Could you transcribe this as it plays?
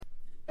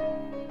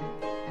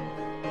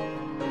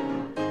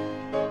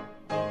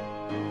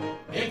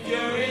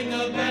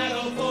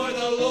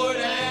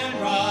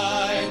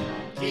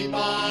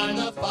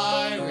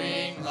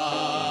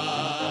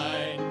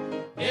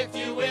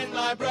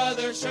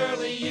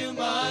you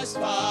must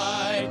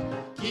fight.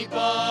 Keep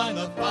on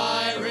the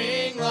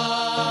firing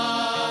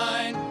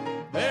line.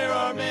 There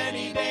are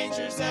many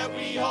dangers that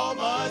we all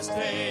must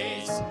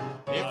face.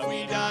 If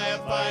we die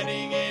of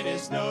fighting, it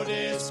is no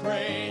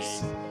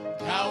disgrace.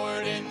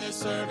 Coward in the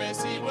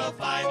service, he will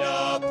find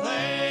a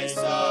place.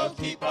 So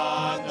keep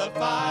on the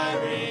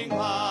firing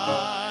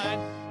line.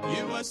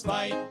 You must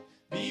fight,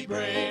 be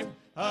brave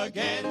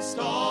against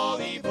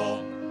all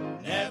evil.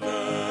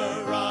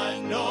 Never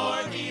run nor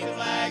even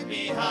lag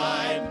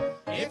behind.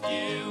 If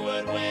you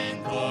would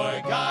win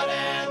for God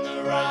and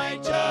the right,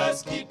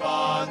 just keep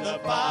on the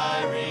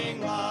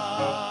firing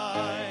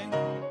line.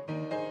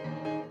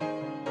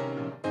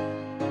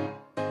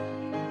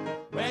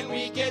 When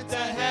we get to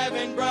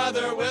heaven,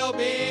 brother, we'll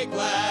be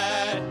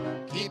glad.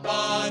 Keep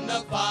on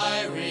the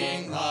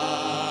firing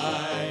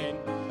line.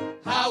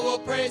 How we'll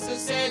praise the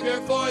Savior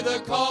for the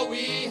call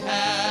we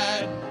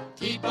had.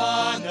 Keep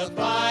on the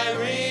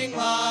firing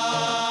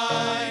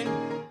line.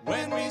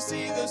 When we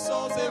see the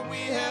souls that we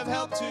have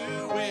helped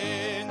to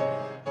win,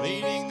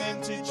 leading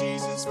them to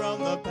Jesus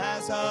from the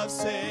paths of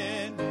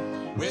sin,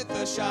 with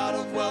a shout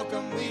of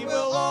welcome we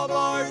will all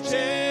march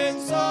in.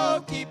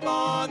 So keep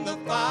on the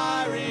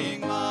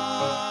firing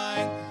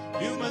line.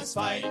 You must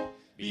fight,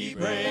 be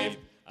brave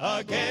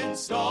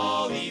against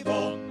all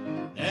evil.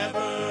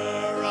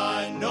 Never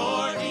run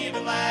nor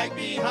even lag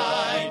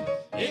behind.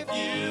 If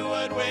you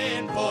would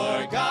win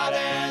for God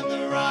and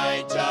the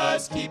right,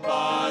 just keep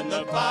on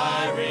the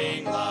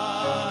firing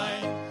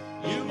line.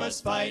 You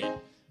must fight,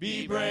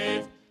 be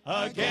brave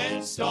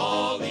against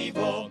all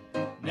evil.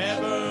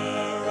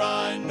 Never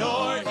run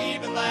nor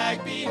even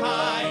lag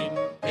behind.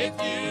 If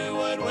you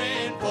would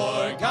win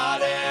for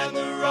God and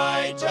the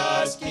right,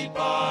 just keep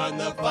on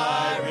the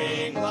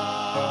firing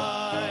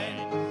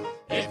line.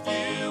 If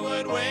you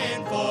would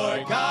win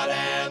for God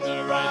and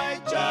the right,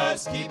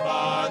 just keep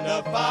on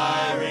the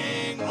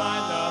firing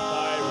line.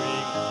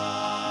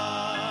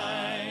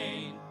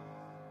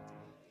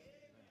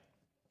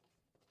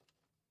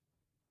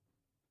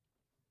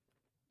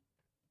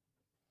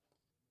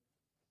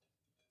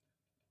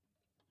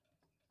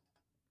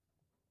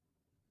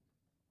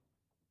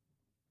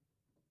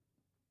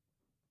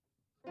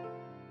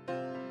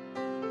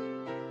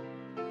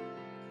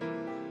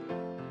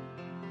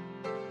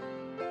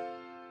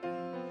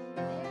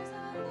 There's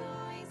a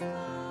voice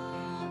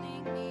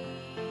calling me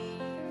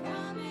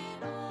from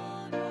an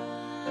old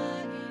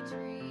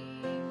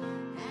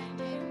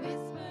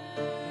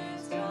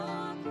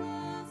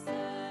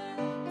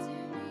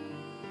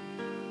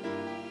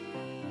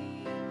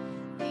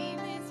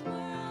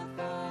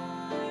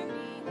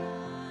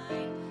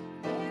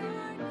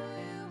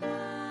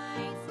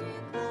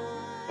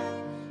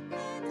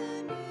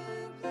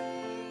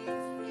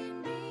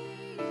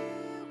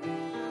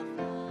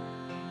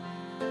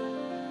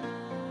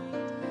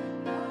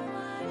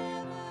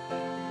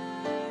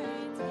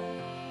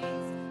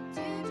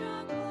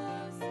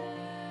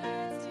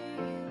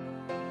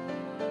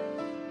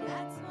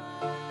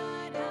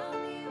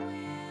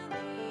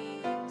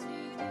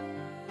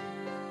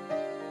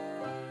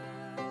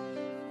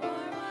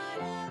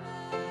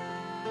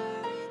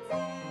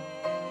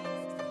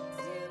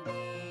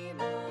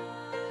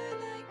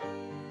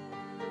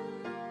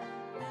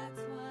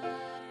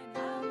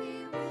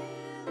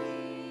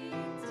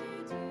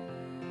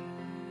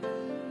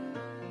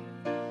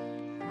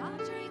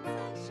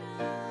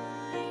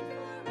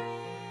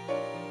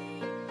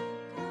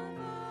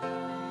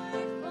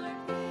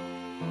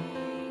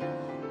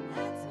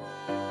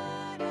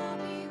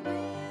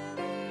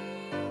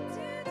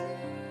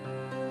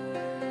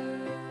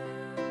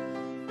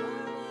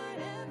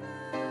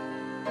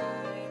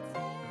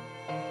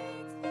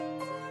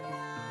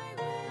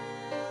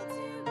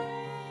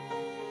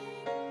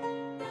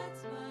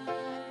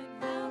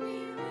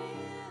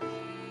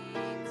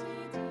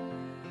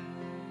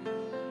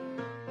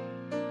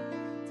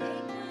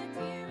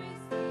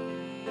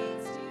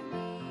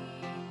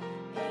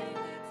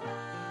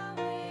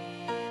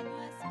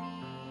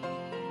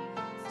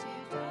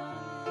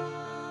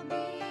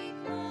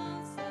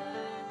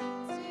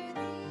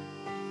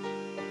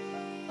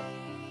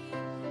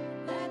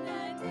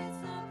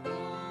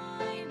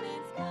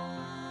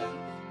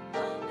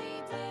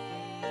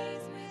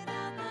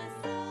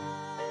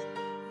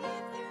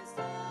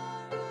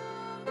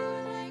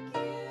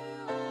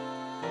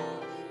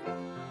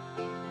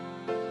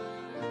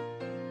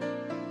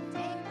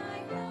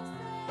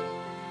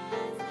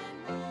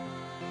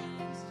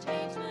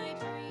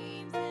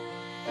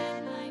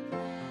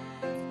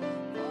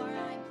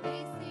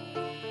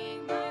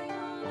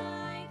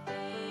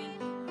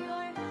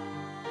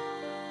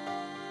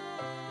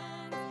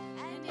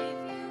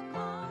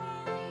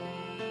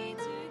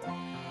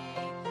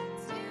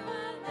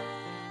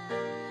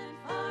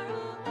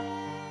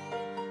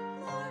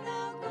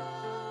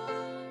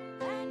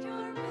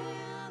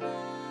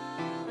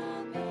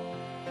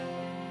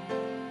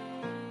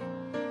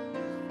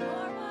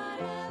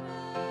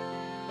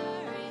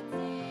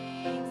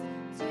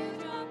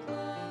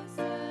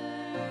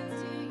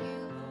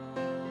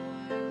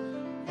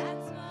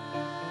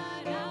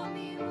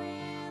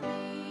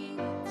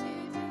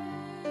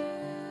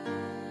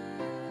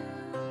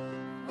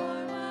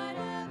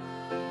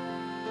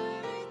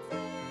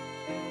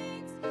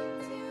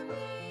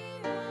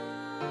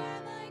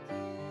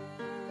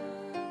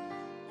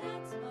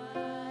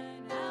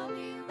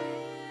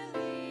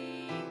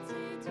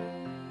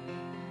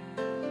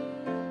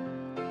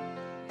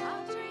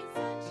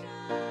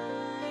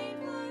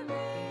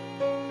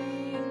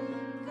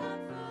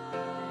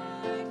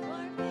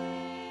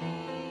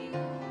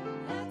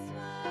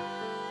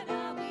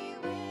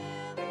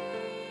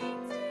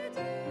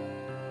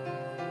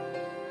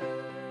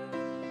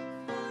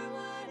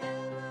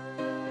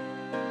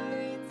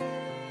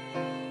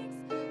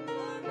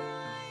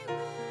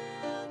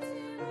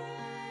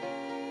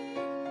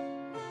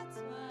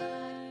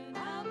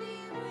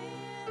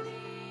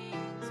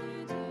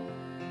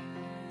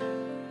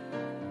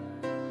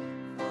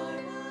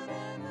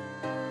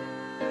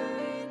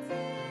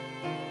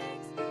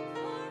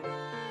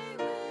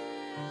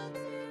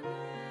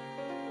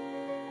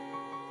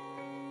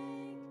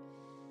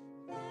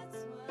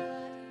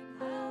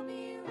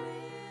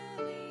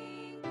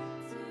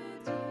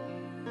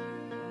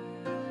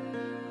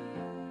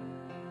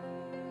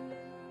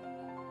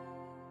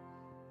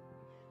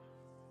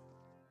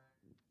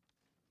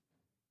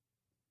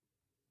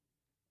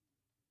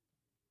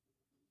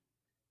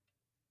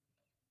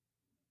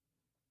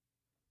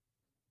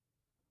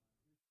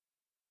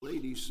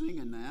Ladies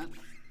singing that.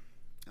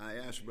 I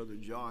asked Brother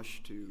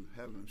Josh to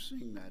have him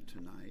sing that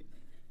tonight.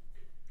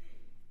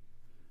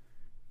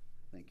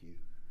 Thank you.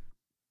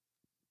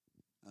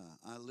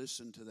 I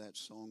listened to that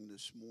song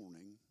this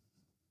morning,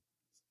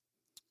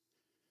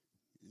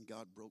 and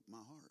God broke my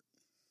heart.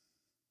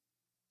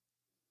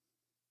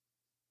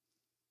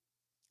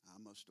 I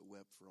must have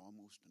wept for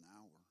almost an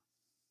hour.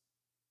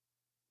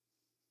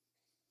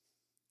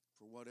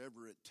 For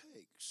whatever it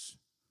takes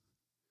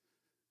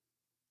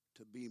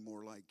to be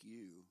more like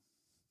you,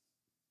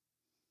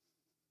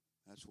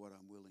 that's what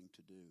I'm willing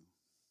to do.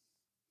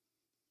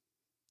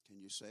 Can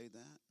you say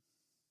that?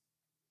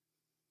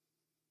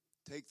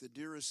 Take the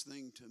dearest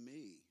thing to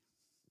me,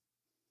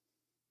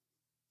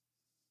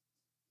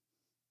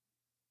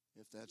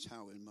 if that's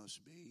how it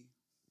must be.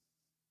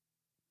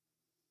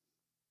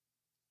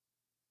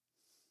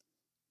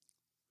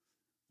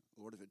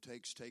 Lord, if it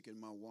takes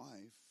taking my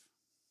wife,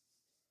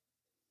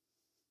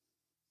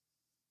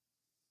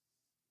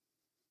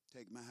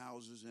 take my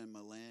houses and my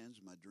lands,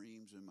 my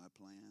dreams and my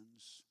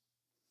plans,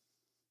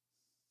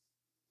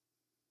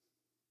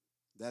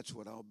 that's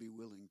what I'll be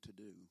willing to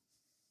do.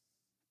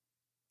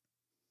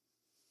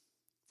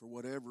 For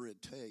whatever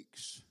it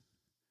takes,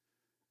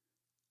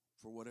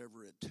 for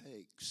whatever it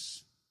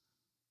takes.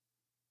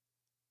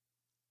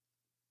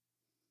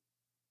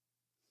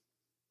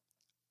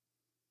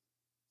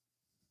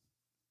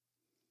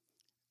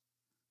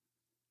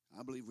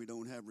 I believe we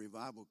don't have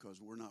revival because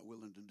we're not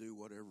willing to do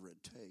whatever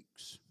it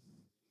takes.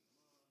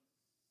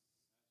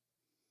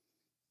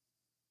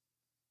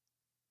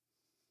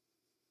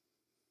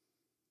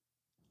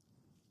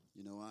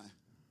 You know, it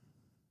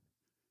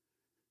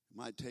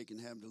might take and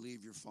have to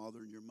leave your father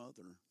and your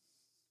mother.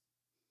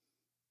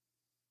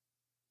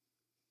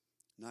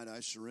 Night I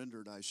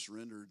surrendered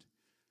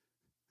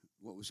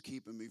what was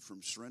keeping me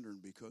from surrendering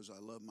because I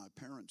love my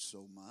parents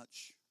so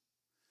much.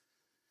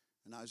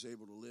 And I was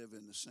able to live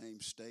in the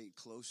same state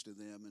close to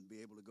them and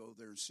be able to go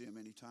there and see them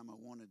anytime I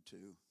wanted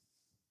to.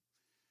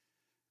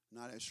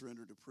 Night I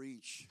surrendered to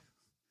preach.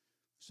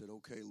 I said,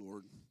 okay,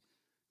 Lord,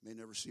 may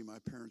never see my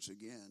parents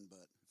again,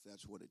 but if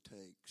that's what it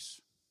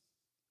takes.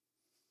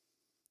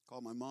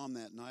 Called my mom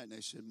that night and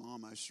I said,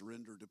 Mom, I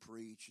surrendered to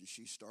preach. And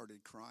she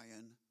started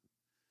crying.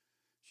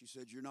 She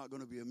said, you're not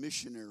going to be a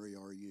missionary,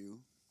 are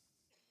you?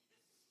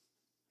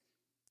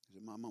 I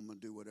said, Mom, I'm going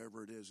to do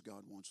whatever it is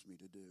God wants me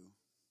to do.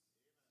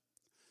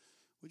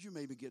 Would you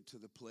maybe get to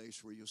the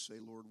place where you'll say,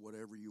 Lord,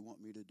 whatever you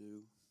want me to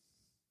do,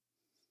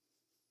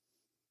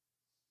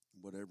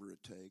 whatever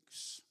it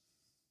takes.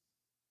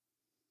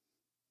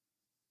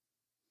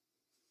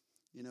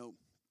 You know,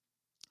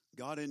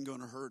 God isn't going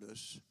to hurt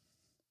us,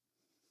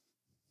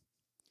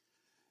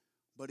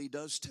 but He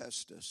does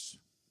test us.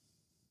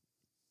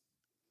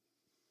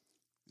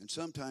 And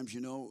sometimes,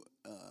 you know,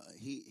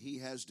 He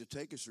has to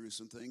take us through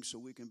some things so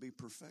we can be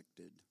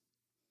perfected.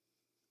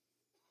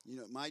 You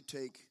know, it might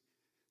take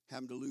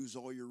having to lose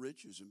all your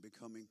riches and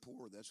becoming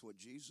poor. That's what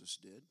Jesus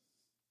did.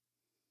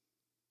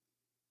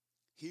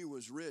 He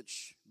was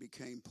rich,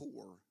 became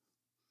poor.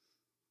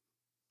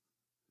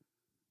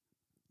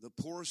 The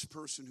poorest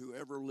person who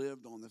ever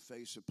lived on the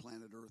face of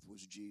planet Earth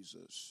was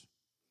Jesus.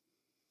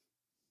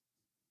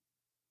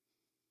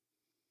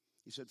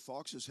 He said,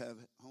 foxes have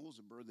holes,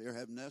 a bird there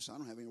have nests. I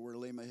don't have anywhere to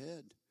lay my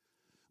head.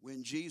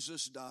 When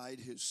Jesus died,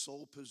 his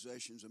sole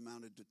possessions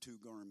amounted to 2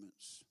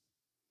 garments.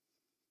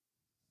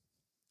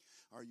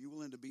 Are you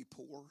willing to be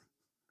poor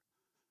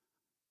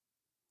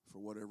for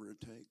whatever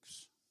it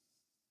takes?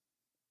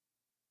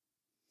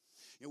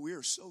 And we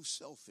are so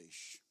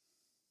selfish.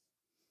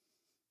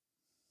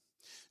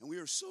 And we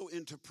are so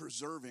into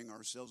preserving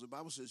ourselves. The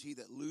Bible says, he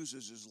that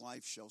loses his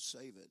life shall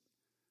save it.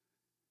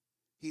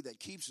 He that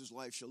keeps his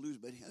life shall lose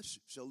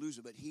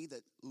it. But he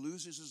that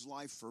loses his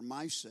life for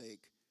my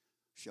sake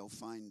shall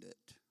find it.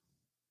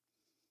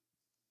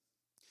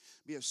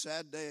 Be a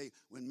sad day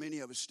when many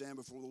of us stand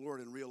before the Lord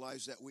and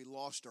realize that we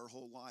lost our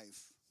whole life.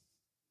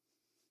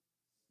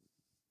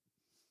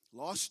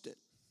 Lost it.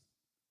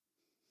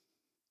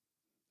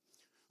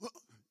 Well,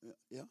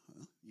 yeah,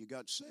 you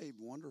got saved.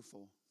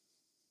 Wonderful.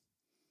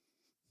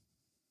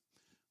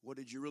 What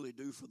did you really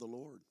do for the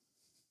Lord?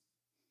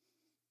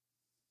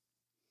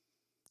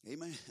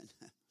 Amen.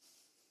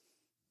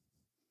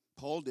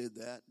 Paul did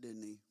that,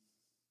 didn't he?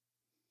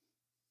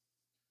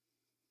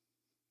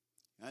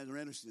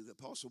 Interesting. The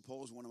Apostle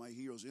Paul is one of my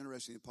heroes.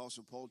 Interesting, the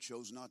Apostle Paul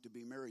chose not to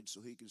be married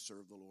so he could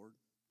serve the Lord.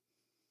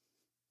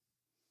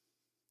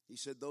 He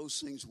said, those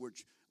things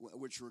which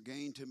were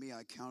gained to me,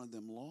 I counted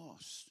them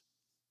lost.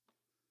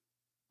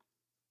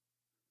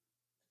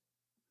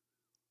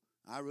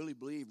 I really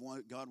believe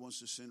God wants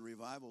to send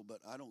revival, but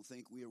I don't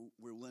think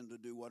we're willing to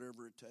do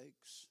whatever it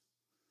takes.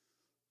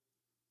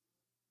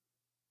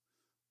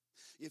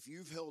 If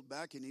you've held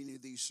back in any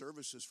of these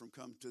services from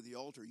coming to the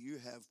altar, you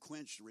have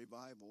quenched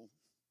revival.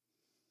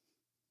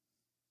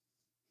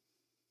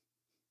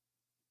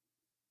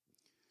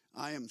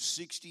 I am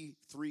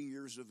 63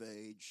 years of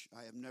age.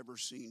 I have never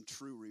seen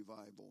true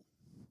revival.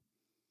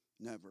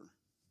 Never.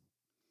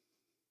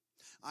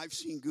 I've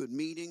seen good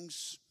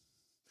meetings.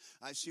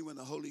 I see when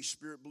the Holy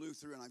Spirit blew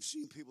through, and I've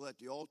seen people at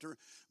the altar,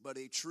 but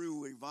a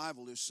true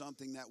revival is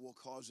something that will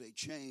cause a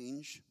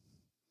change.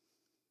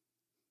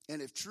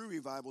 And if true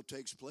revival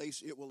takes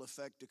place, it will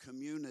affect the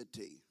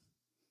community.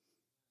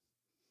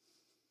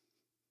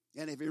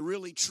 And if a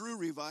really true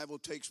revival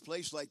takes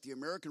place, like the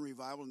American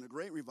revival and the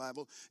Great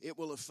Revival, it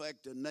will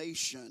affect a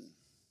nation.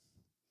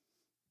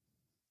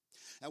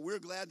 And we're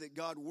glad that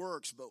God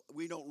works, but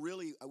we don't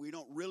really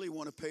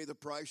want to pay the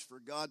price for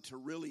God to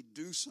really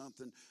do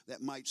something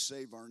that might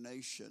save our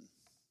nation.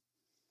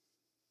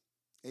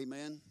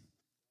 Amen?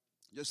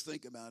 Just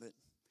think about it.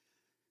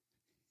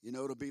 You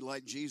know, to be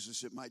like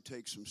Jesus, it might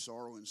take some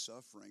sorrow and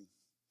suffering.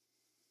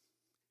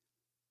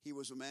 He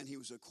was a man, he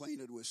was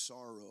acquainted with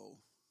sorrow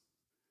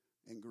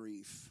and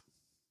grief.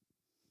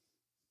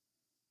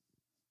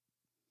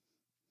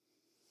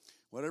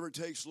 Whatever it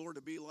takes, Lord,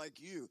 to be like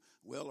you.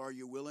 Well, are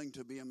you willing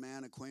to be a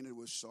man acquainted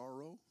with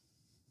sorrow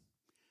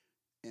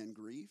and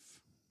grief?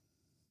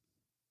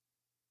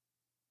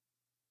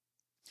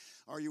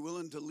 Are you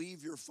willing to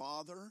leave your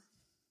father?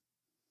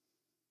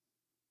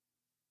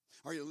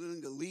 Are you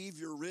willing to leave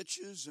your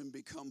riches and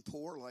become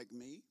poor like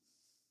me?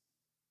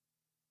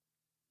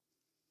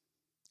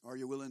 Are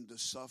you willing to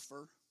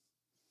suffer?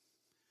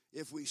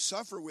 If we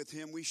suffer with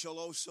him, we shall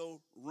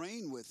also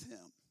reign with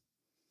him.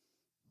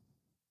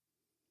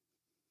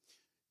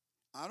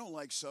 I don't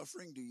like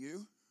suffering, do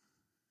you?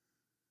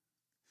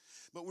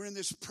 But we're in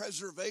this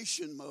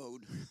preservation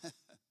mode.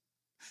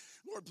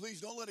 Lord, please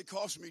don't let it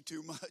cost me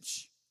too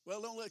much.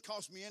 Well, don't let it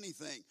cost me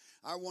anything.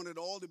 I want it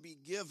all to be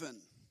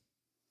given.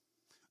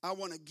 I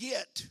want to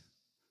get.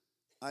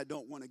 I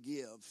don't want to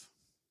give.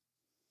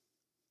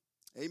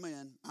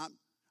 Amen.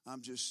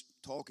 I'm just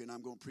talking.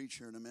 I'm going to preach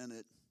here in a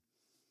minute.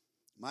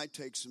 Might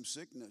take some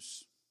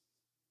sickness.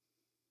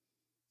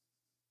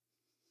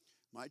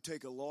 Might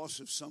take a loss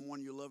of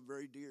someone you love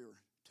very dear.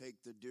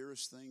 Take the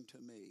dearest thing to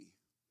me.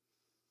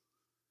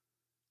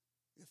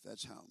 If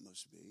that's how it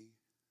must be.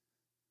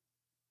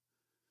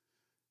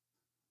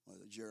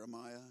 Whether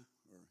Jeremiah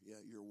or,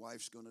 your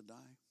wife's going to die.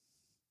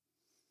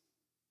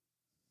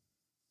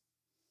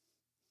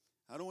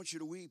 I don't want you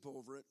to weep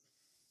over it.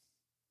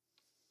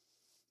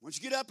 I want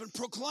you to get up and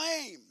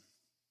proclaim.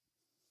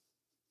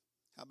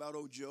 How about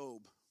old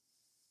Job?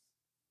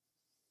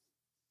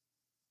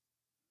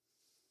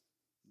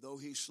 Though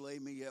he slay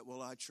me, yet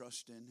will I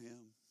trust in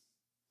him.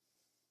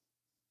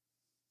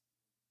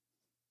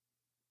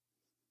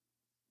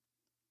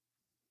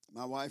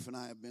 My wife and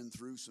I have been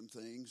through some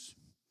things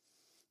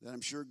that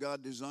I'm sure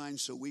God designed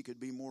so we could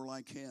be more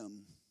like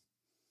him.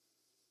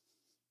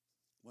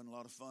 Wasn't a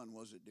lot of fun,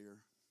 was it, dear?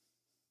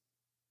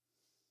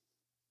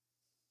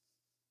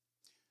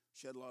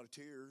 Shed a lot of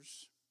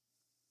tears.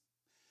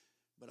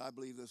 But I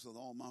believe this with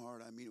all my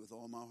heart. I mean it with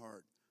all my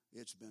heart.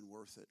 It's been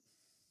worth it.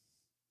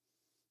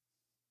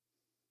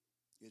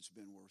 It's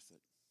been worth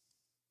it.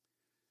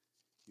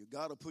 You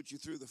God will put you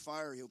through the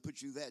fire. He'll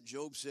put you that.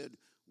 Job said,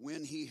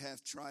 when he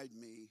hath tried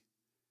me,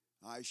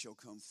 I shall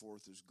come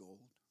forth as gold.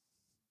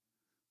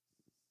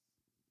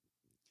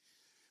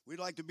 We'd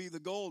like to be the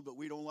gold, but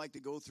we don't like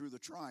to go through the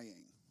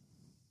trying.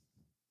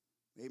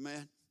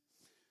 Amen?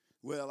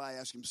 Well, I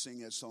asked him to sing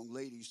that song.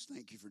 Ladies,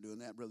 thank you for doing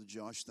that. Brother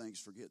Josh, thanks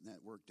for getting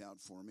that worked out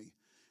for me.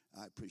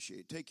 I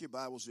appreciate it. Take your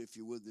Bibles, if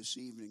you would, this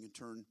evening and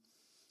turn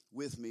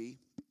with me,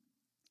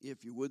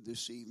 if you would,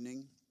 this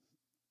evening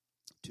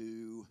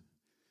to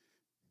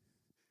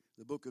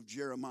the book of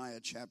Jeremiah,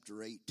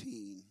 chapter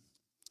 18.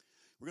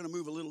 We're going to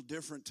move a little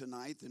different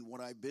tonight than what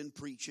I've been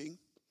preaching,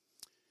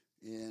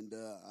 and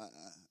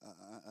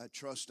I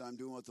trust I'm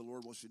doing what the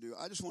Lord wants to do.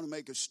 I just want to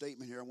make a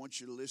statement here. I want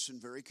you to listen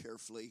very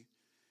carefully.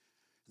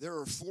 There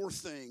are 4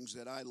 things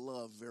that I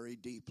love very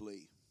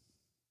deeply.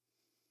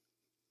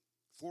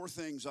 4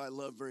 things I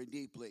love very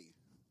deeply.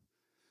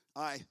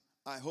 I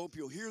hope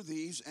you'll hear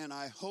these, and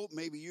I hope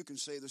maybe you can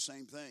say the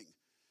same thing.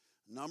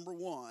 Number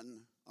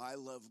 1, I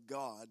love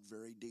God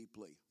very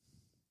deeply.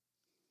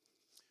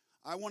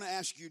 I want to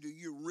ask you, do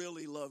you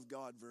really love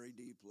God very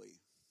deeply?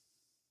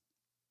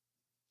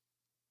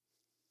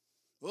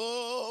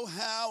 Oh,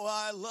 how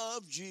I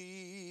love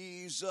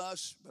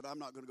Jesus, but I'm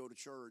not going to go to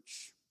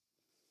church.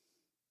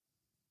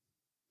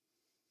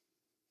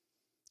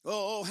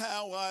 Oh,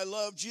 how I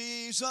love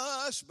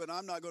Jesus, but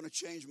I'm not going to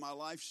change my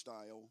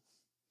lifestyle.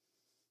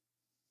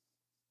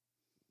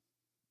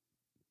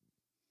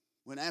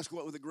 When asked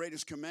what was the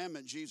greatest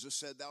commandment, Jesus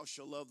said, thou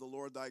shalt love the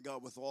Lord thy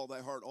God with all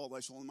thy heart, all thy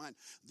soul and mind.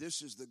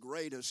 This is the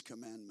greatest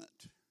commandment.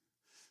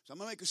 So I'm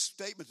going to make a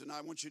statement tonight.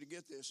 I want you to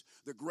get this.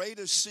 The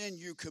greatest sin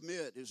you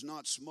commit is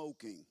not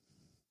smoking.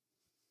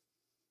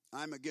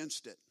 I'm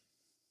against it.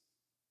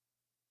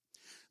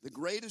 The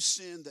greatest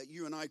sin that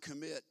you and I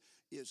commit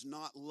is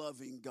not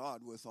loving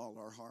God with all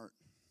our heart.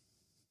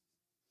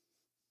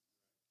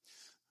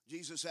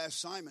 Jesus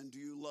asked Simon, do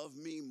you love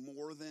me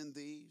more than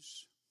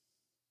these?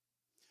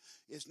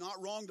 It's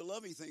not wrong to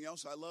love anything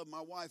else. I love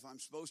my wife. I'm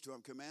supposed to.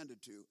 I'm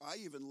commanded to. I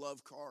even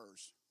love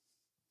cars.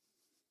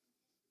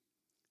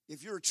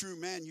 If you're a true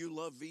man, you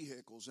love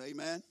vehicles.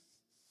 Amen?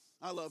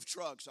 I love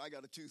trucks. I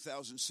got a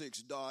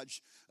 2006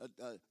 Dodge,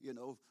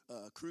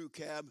 crew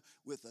cab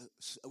with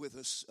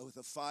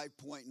a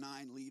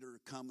 5.9 liter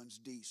Cummins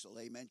diesel.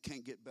 Amen.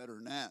 Can't get better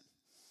than that.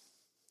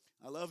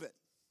 I love it.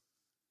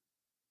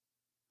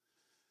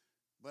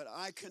 But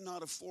I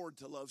cannot afford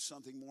to love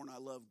something more than I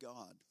love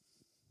God.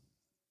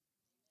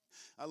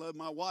 I love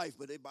my wife,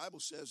 but the Bible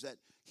says that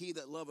he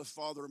that loveth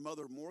father or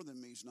mother more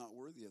than me is not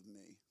worthy of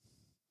me.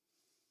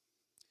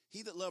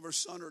 He that loveth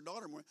son or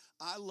daughter more.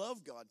 I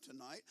love God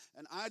tonight,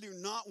 and I do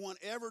not want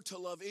ever to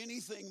love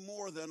anything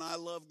more than I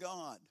love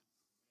God.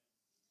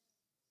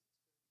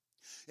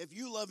 If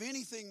you love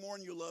anything more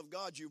than you love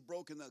God, you've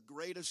broken the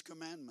greatest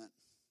commandment.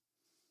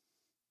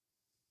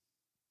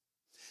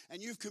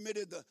 And you've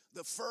committed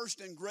the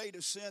first and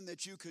greatest sin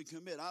that you could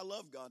commit. I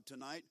love God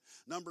tonight.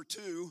 Number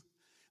 2,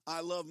 I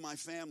love my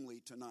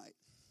family tonight.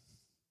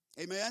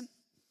 Amen?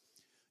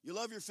 You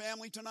love your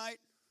family tonight?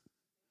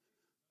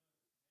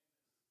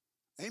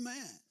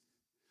 Amen.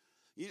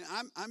 You know,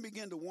 I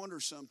begin to wonder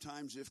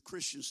sometimes if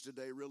Christians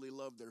today really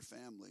love their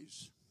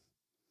families.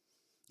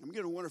 I'm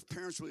beginning to wonder if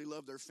parents really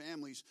love their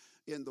families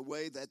in the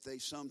way that they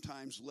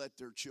sometimes let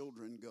their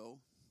children go.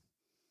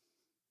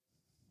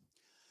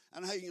 I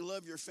don't know how you can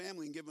love your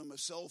family and give them a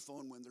cell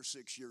phone when they're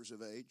 6 years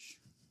of age.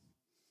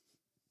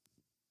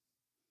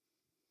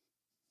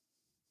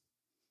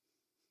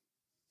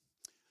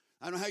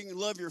 I don't know how you can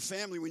love your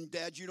family when,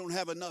 Dad, you don't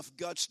have enough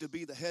guts to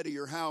be the head of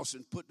your house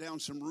and put down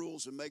some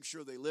rules and make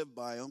sure they live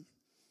by them.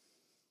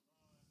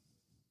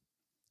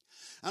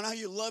 I don't know how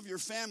you love your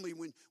family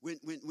when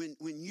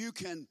you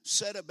can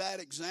set a bad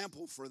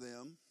example for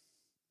them.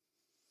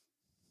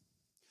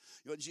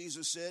 You know what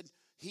Jesus said?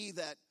 He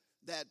that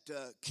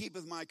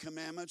keepeth my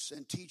commandments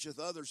and teacheth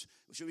others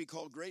shall be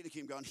called great in the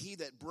kingdom of God. He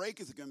that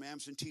breaketh the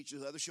commandments and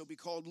teacheth others shall be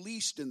called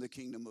least in the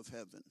kingdom of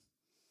heaven.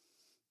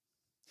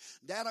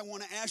 Dad, I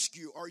want to ask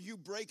you, are you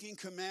breaking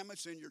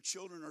commandments and your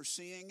children are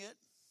seeing it?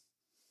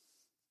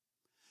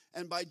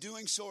 And by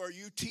doing so, are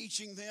you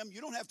teaching them? You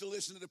don't have to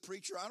listen to the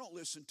preacher. I don't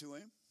listen to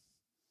him.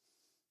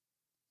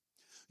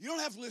 You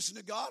don't have to listen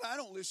to God. I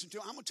don't listen to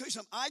him. I'm going to tell you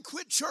something. I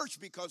quit church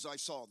because I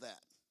saw that.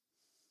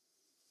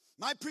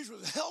 My preacher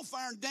was a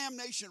hellfire and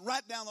damnation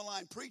right down the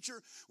line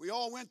preacher. We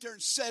all went there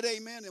and said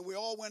amen, and we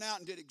all went out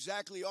and did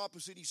exactly the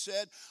opposite he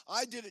said.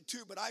 I did it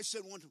too, but I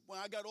said when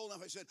I got old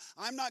enough, I said,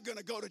 I'm not going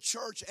to go to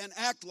church and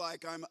act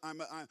like I'm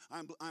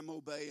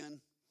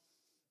obeying.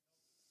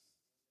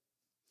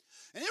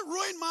 And it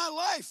ruined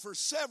my life for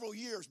several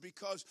years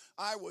because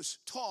I was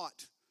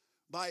taught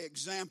by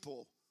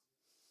example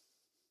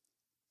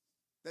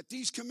that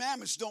these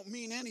commandments don't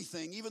mean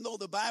anything. Even though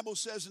the Bible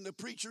says and the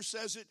preacher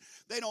says it,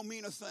 they don't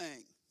mean a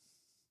thing.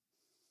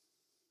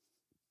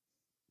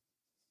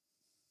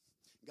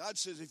 God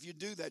says if you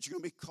do that, you're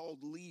going to be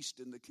called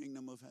least in the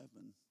kingdom of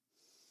heaven.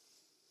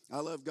 I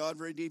love God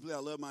very deeply. I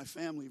love my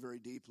family very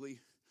deeply.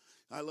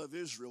 I love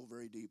Israel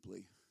very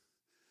deeply.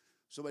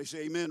 Somebody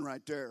say amen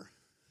right there.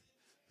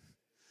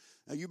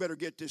 Now you better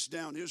get this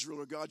down.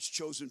 Israel are God's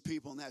chosen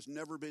people, and that's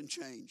never been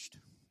changed.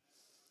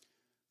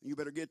 You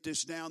better get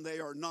this down. They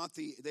are not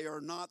the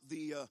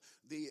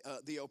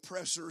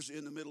oppressors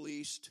in the Middle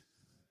East.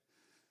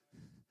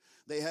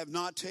 They have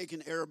not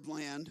taken Arab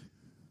land.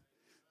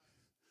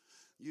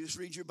 You just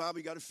read your Bible,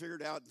 you got to figure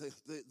it out.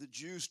 The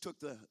Jews took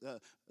the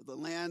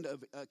land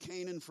of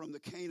Canaan from the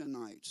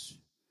Canaanites.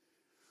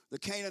 The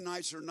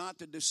Canaanites are not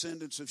the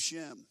descendants of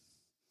Shem.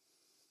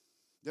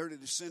 They're the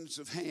descendants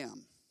of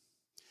Ham.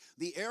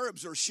 The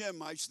Arabs are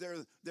Shemites.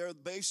 They're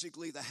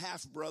basically the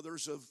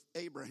half-brothers of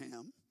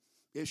Abraham,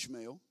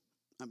 Ishmael,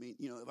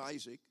 of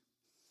Isaac.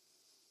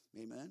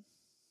 Amen.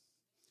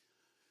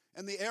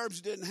 And the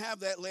Arabs didn't have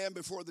that land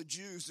before the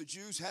Jews. The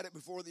Jews had it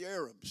before the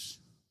Arabs.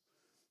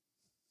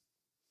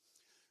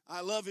 I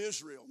love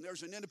Israel.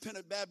 There's an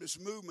independent Baptist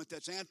movement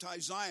that's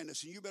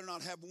anti-Zionist, and you better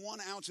not have 1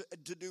 ounce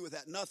to do with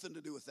that. Nothing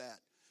to do with that.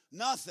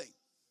 Nothing.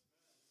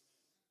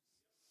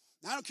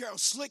 I don't care how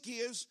slick he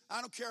is.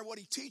 I don't care what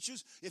he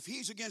teaches. If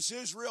he's against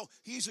Israel,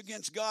 he's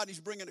against God. He's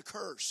bringing a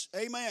curse.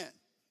 Amen.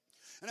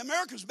 And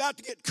America's about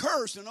to get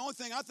cursed, and the only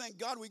thing I thank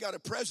God we got a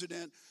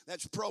president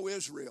that's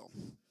pro-Israel.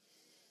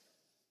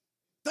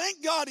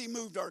 Thank God he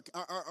moved our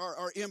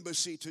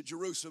embassy to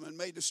Jerusalem and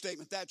made the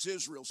statement, that's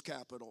Israel's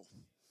capital.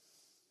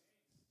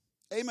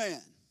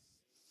 Amen.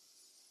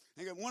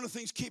 And one of the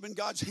things keeping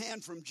God's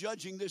hand from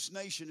judging this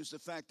nation is the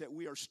fact that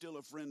we are still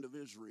a friend of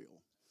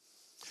Israel.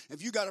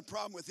 If you got a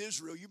problem with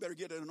Israel, you better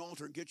get at an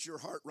altar and get your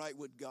heart right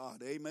with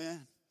God.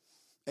 Amen.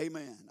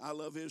 Amen. I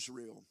love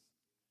Israel.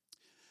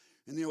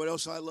 And you know what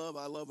else I love?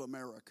 I love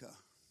America.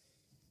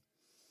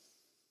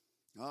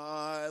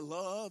 I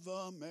love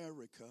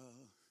America.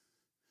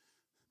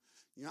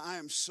 You know, I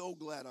am so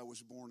glad I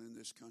was born in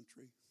this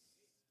country.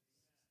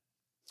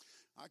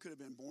 I could have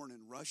been born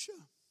in Russia.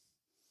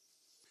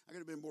 I could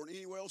have been born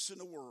anywhere else in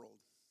the world.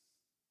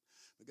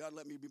 But God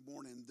let me be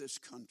born in this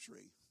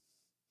country.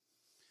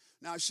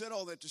 Now, I said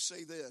all that to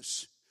say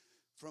this.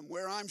 From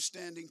where I'm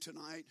standing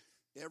tonight,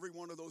 every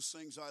one of those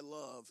things I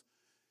love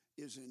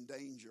is in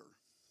danger.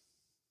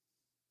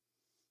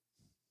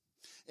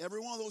 Every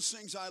one of those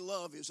things I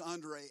love is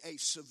under a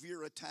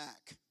severe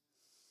attack.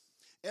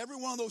 Every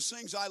one of those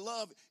things I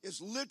love is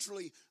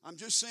literally, I'm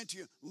just saying to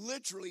you,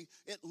 literally,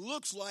 it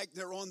looks like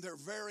they're on their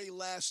very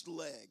last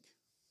leg.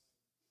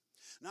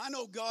 Now, I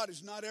know God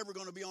is not ever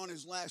going to be on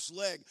his last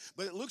leg,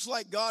 but it looks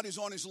like God is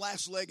on his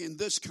last leg in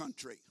this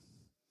country.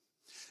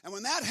 And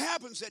when that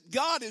happens, that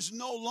God is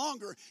no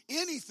longer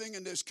anything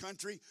in this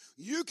country,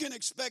 you can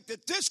expect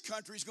that this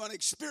country is going to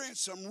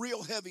experience some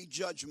real heavy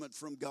judgment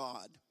from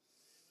God.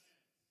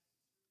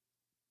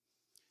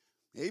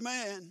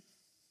 Amen.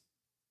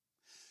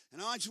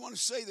 And I just want to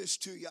say this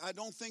to you. I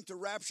don't think the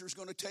rapture is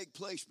going to take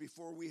place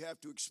before we have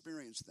to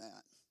experience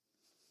that.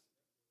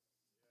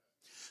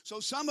 So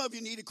some of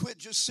you need to quit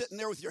just sitting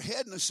there with your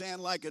head in the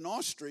sand like an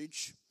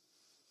ostrich.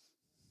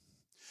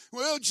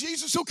 Well,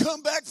 Jesus will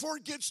come back before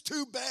it gets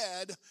too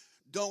bad.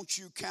 Don't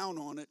you count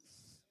on it.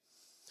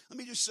 Let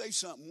me just say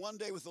something. One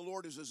day with the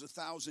Lord is as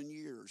 1,000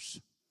 years.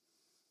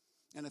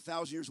 And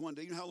 1,000 years one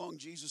day. You know how long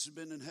Jesus has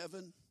been in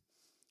heaven?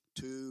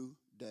 2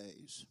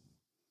 days.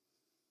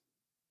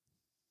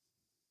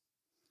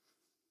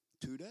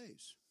 2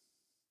 days.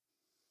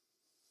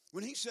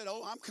 When he said,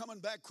 oh, I'm coming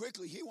back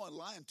quickly, he wasn't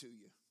lying to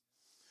you.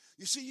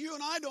 You see, you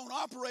and I don't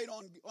operate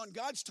on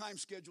God's time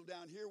schedule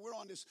down here. We're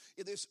on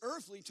this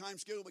earthly time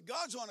schedule, but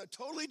God's on a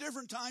totally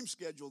different time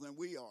schedule than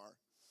we are.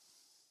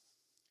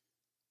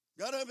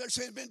 God over there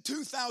said it's been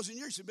 2,000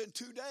 years. It's been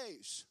 2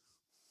 days.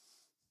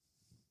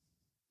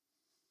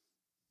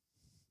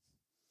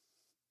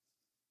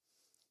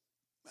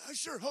 I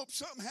sure hope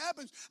something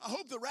happens. I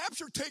hope the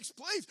rapture takes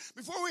place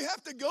before we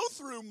have to go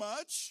through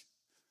much.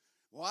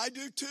 Well, I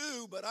do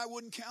too, but I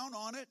wouldn't count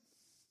on it.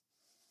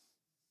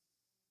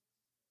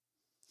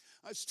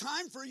 It's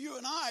time for you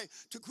and I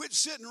to quit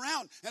sitting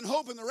around and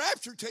hoping the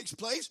rapture takes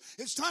place.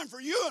 It's time for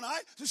you and I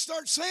to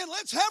start saying,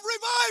 let's have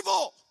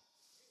revival.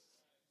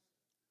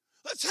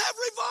 Let's have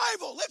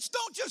revival. Let's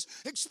don't just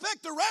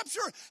expect the rapture.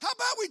 How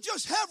about we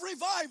just have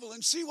revival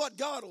and see what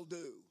God will do?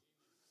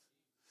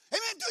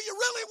 Amen. Do you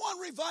really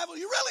want revival? Do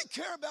you really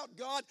care about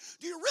God?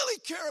 Do you really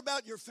care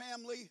about your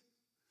family?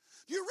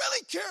 Do you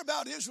really care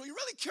about Israel? You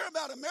really care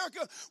about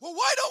America? Well,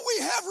 why don't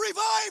we have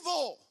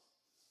revival?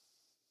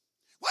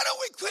 Why don't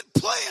we quit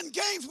playing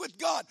games with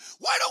God?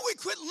 Why don't we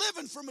quit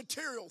living for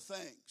material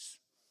things?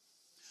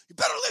 You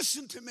better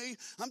listen to me.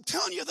 I'm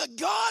telling you, the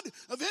God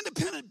of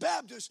Independent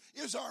Baptists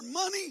is our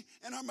money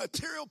and our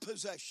material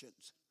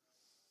possessions.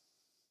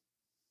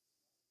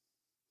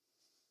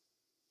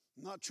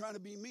 I'm not trying to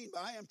be mean,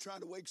 but I am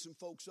trying to wake some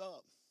folks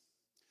up.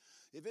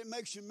 If it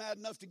makes you mad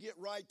enough to get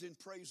right, then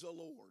praise the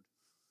Lord.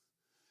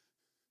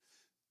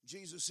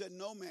 Jesus said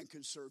no man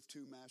can serve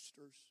two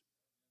masters.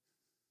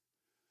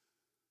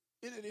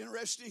 Isn't it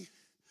interesting?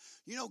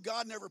 You know,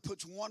 God never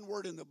puts one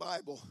word in the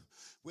Bible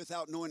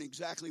without knowing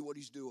exactly what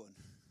he's doing.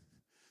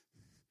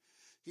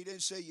 He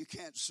didn't say you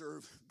can't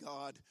serve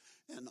God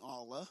and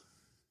Allah.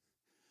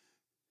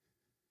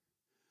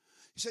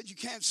 He said you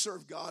can't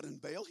serve God and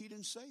Baal. He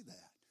didn't say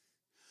that.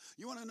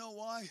 You want to know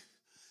why?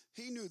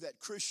 He knew that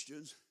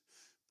Christians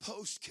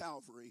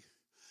post-Calvary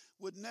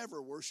would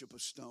never worship a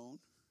stone.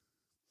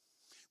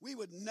 We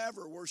would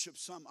never worship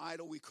some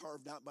idol we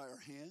carved out by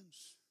our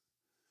hands.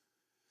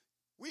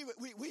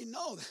 We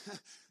know that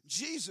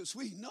Jesus,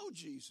 we know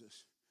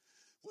Jesus.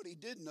 What he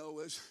did know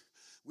is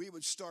we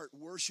would start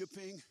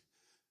worshiping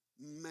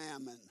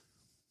mammon.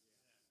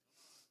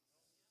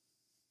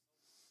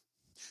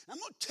 I'm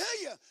going to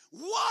tell you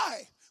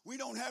why we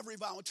don't have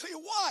revival. I'll tell you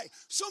why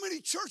so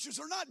many churches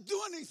are not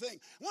doing anything.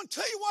 I want to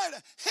tell you why the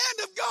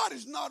hand of God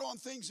is not on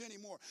things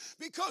anymore.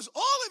 Because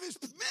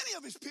many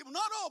of his people,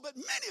 not all, but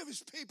many of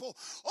his people,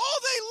 all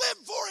they live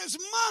for is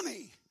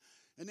money.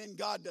 And then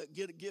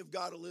give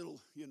God a little,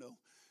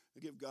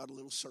 give God a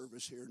little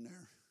service here and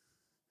there.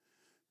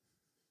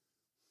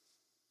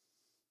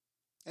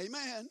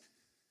 Amen.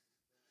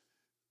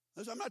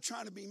 I'm not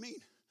trying to be mean.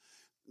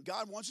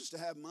 God wants us to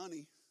have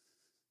money.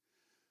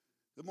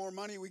 The more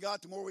money we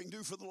got, the more we can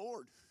do for the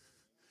Lord.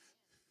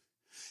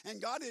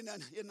 And God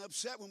isn't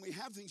upset when we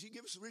have things. He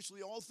gives us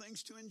richly all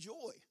things to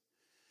enjoy.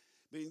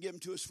 But he didn't give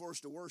them to us for us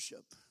to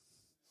worship.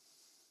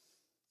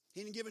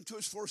 He didn't give them to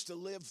us for us to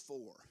live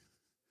for.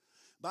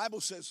 The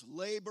Bible says,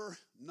 labor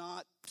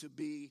not to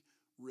be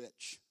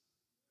rich.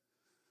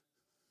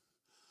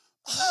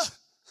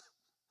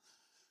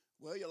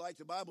 Well, you like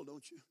the Bible,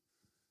 don't you?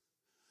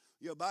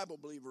 You're a Bible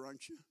believer,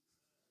 aren't you?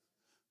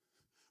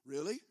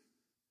 Really?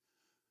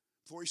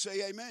 Before you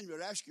say amen, you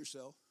better ask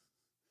yourself.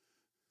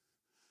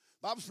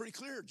 The Bible's pretty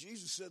clear.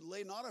 Jesus said,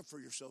 lay not up for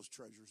yourselves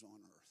treasures on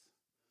earth.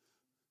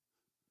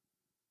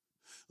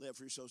 Lay up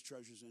for yourselves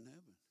treasures in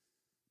heaven.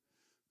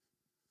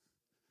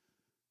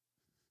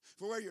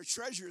 For where your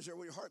treasure is, there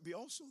will your heart be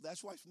also.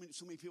 That's why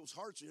so many people's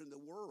hearts are in the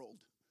world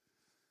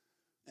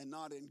and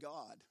not in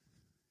God.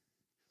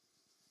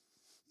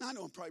 Now, I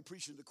know I'm probably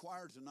preaching to the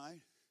choir tonight,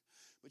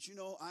 but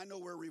I know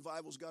where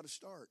revival's got to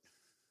start.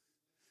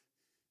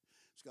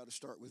 It's got to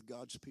start with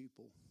God's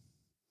people.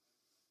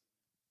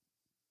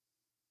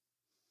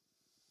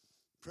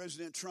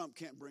 President Trump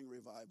can't bring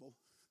revival.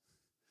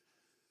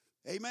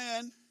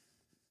 Amen.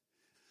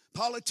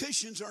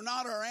 Politicians are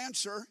not our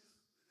answer.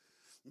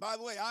 By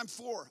the way, I'm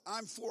for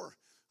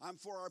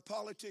our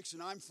politics,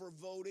 and I'm for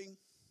voting,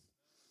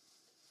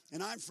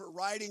 and I'm for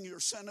writing your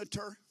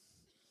senator.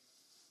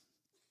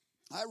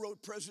 I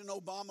wrote President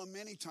Obama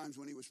many times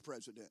when he was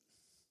president.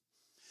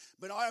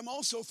 But I am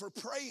also for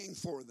praying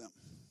for them.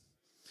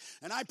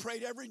 And I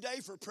prayed every day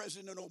for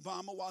President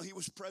Obama while he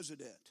was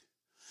president.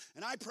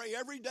 And I pray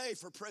every day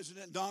for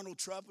President Donald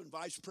Trump and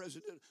Vice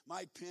President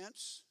Mike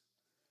Pence.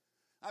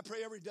 I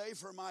pray every day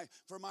for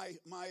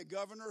my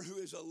governor, who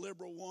is a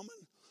liberal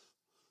woman.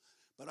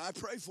 But I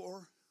pray for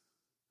her.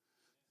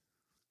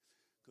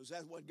 Because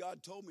that's what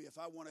God told me. If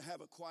I want to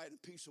have a quiet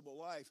and peaceable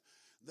life,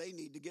 they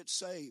need to get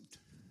saved.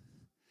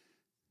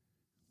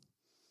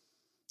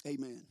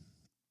 Amen.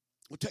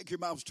 Well, take your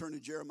Bibles, turn to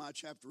Jeremiah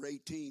chapter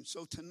 18.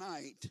 So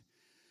tonight,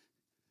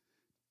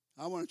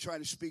 I want to try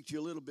to speak to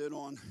you a little bit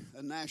on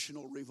a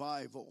national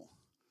revival.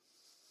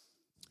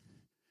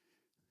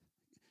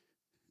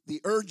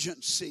 The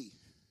urgency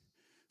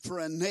for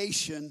a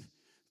nation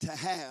to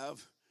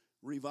have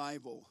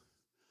revival.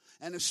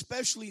 And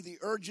especially the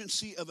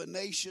urgency of a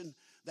nation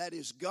that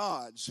is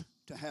God's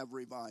to have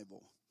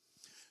revival.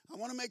 I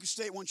want to make a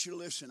statement. I want you to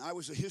listen. I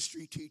was a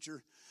history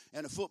teacher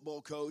and a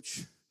football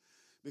coach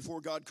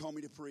before God called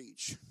me to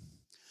preach.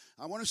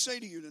 I want to say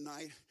to you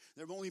tonight,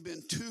 there have only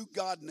been 2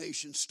 God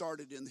nations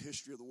started in the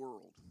history of the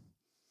world.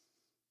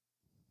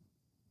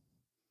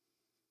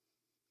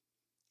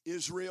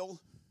 Israel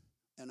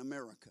and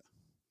America.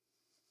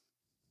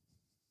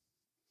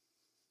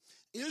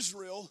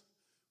 Israel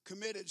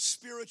committed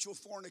spiritual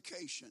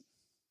fornication.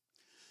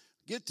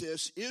 Get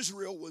this,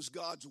 Israel was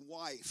God's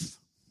wife.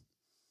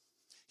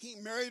 He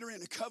married her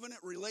in a covenant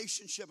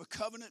relationship, a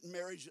covenant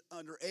marriage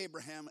under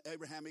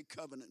Abrahamic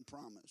covenant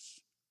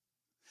promise.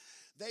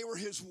 They were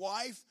his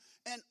wife,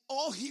 and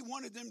all he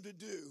wanted them to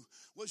do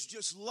was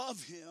just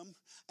love him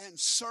and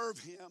serve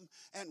him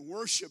and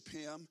worship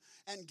him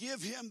and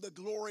give him the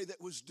glory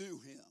that was due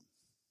him.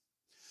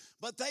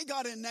 But they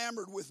got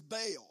enamored with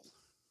Baal.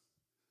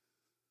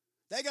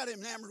 They got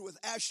enamored with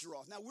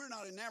Ashtaroth. Now, we're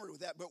not enamored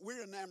with that, but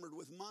we're enamored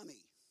with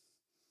money.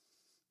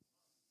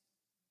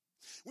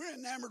 We're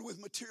enamored with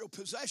material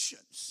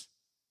possessions.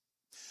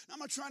 Now, I'm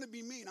not trying to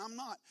be mean. I'm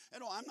not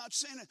at all. I'm not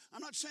saying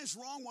it's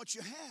wrong what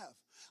you have.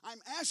 I'm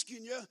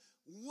asking you,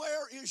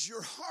 where is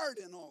your heart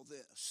in all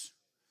this?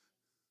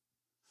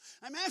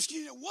 I'm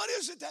asking you, what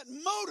is it that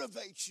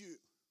motivates you?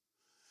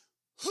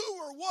 Who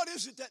or what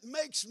is it that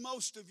makes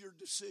most of your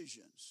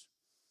decisions?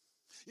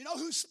 You know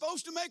who's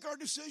supposed to make our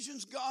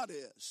decisions? God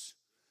is.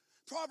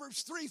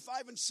 Proverbs 3,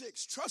 5, and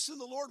 6. Trust in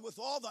the Lord with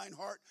all thine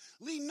heart.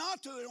 Lean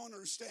not to thy own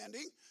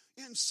understanding.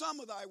 In some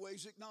of thy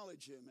ways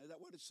acknowledge him. Is that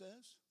what it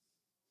says?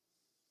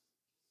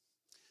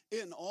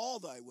 In all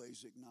thy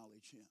ways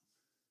acknowledge him.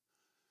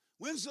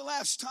 When's the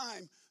last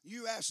time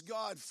you asked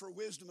God for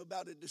wisdom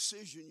about a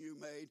decision you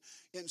made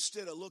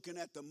instead of looking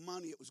at the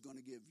money it was going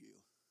to give you?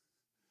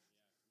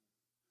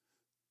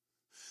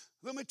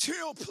 The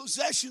material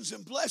possessions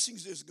and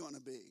blessings is going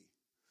to be.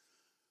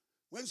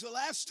 When's the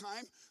last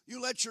time you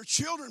let your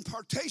children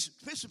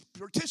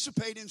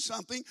participate in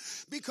something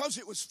because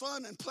it was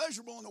fun and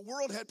pleasurable and the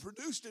world had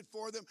produced it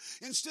for them,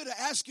 instead of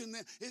asking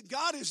them,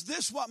 God, is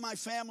this what my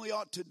family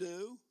ought to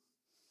do?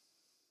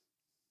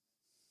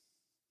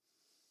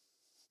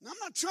 Now, I'm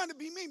not trying to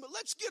be mean, but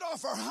let's get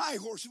off our high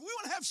horse. If we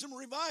want to have some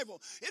revival,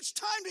 it's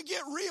time to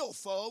get real,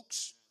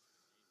 folks.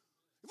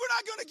 If we're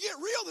not going to get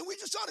real, then we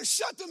just ought to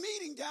shut the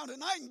meeting down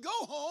tonight and go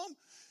home.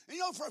 And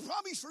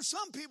probably for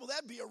some people,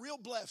 that'd be a real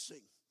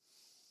blessing.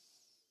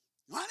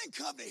 I didn't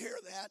come to hear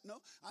that. No,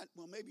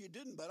 well, maybe you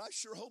didn't, but I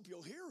sure hope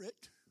you'll hear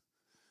it.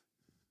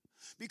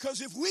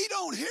 Because if we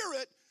don't hear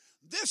it,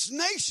 this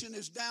nation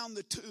is down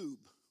the tube.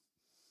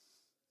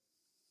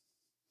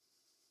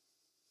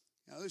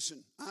 Now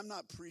listen, I'm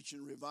not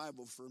preaching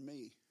revival for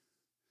me.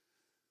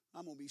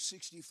 I'm going to be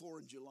 64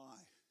 in July.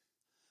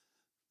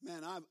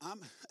 Man,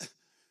 I'm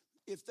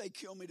if they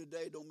kill me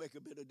today, don't make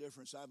a bit of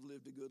difference. I've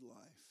lived a good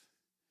life.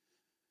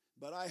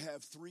 But I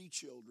have 3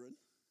 children,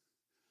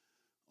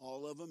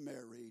 all of them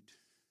married,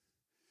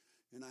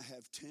 and I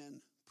have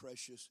 10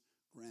 precious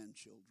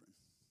grandchildren.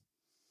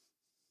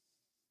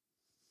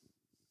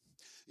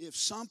 If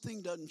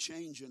something doesn't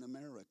change in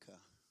America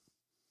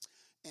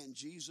and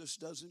Jesus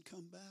doesn't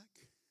come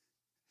back,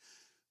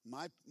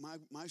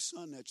 my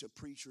son that's a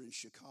preacher in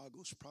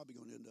Chicago is probably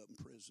going to end up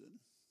in prison.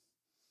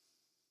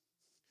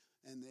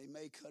 And they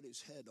may cut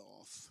his head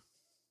off.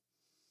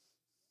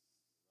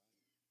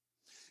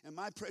 And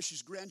my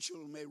precious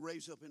grandchildren may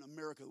raise up in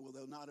America where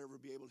they'll not ever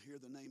be able to hear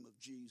the name of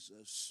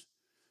Jesus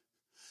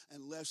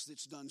unless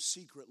it's done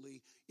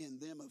secretly in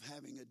them of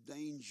having a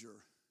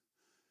danger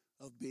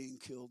of being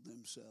killed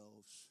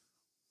themselves.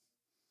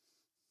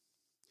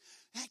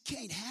 That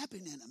can't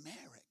happen in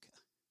America.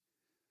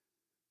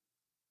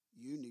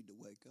 You need to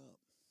wake up.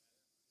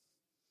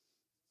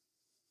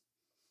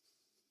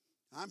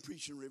 I'm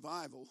preaching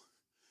revival,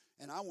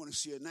 and I want to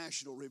see a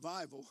national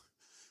revival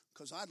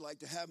because I'd like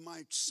to have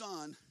my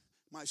sons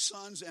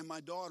and my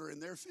daughter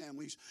and their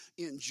families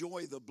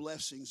enjoy the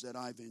blessings that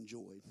I've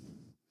enjoyed.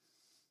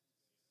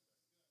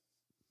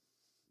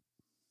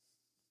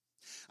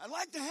 I'd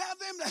like to have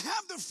them to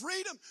have the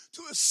freedom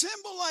to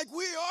assemble like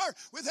we are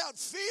without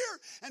fear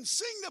and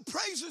sing the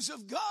praises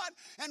of God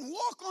and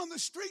walk on the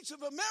streets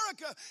of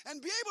America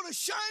and be able to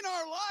shine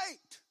our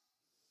light.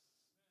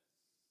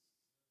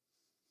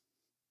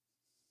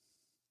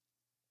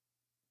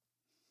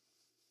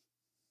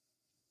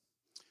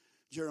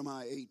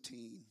 Jeremiah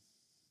 18.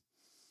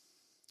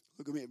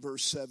 Look at me at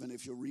verse 7.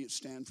 If you'll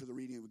stand for the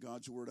reading of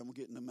God's word, I'm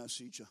getting the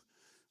message.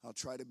 I'll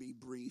try to be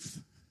brief.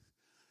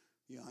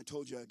 I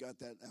told you I got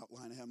that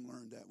outline. I haven't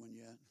learned that one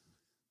yet.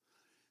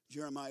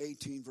 Jeremiah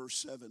 18, verse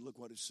 7. Look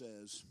what it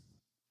says.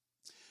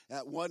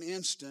 At one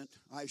instant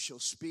I shall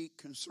speak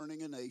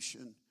concerning a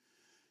nation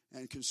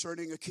and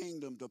concerning a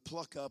kingdom to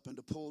pluck up and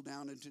to pull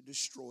down and to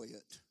destroy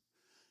it.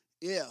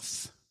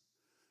 If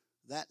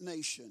that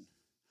nation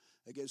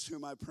against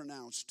whom I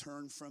pronounce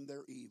turn from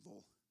their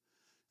evil,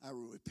 I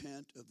will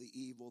repent of the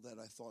evil that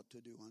I thought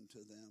to do unto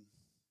them.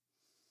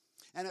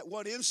 And at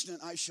what instant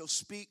I shall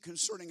speak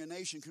concerning a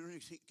nation,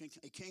 concerning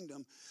a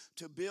kingdom,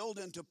 to build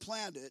and to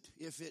plant it,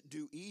 if it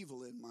do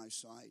evil in my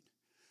sight,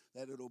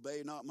 that it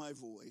obey not my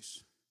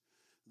voice,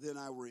 then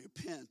I will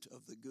repent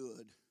of the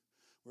good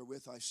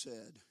wherewith I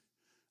said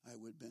I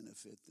would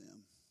benefit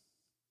them.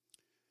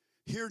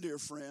 Here, dear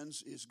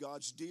friends, is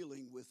God's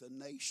dealing with a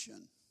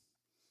nation.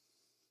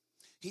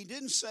 He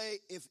didn't say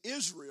if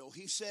Israel,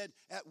 he said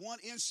at one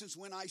instance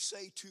when I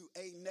say to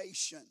a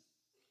nation.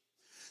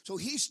 So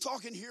he's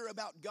talking here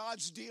about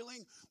God's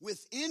dealing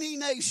with any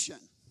nation.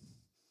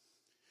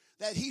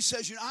 That he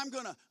says, you're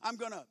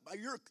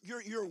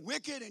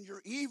wicked and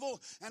you're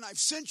evil, and I've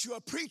sent you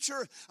a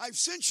preacher, I've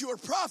sent you a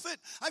prophet,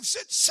 I've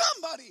sent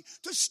somebody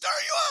to stir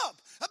you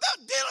up about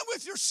dealing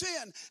with your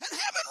sin and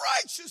having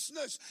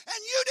righteousness, and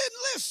you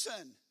didn't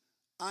listen.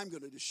 I'm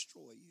going to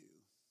destroy you.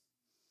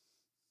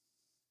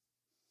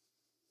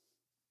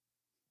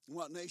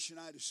 What nation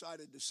I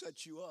decided to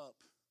set you up.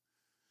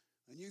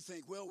 And you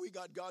think, well, we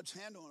got God's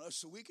hand on us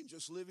so we can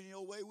just live any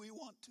old way we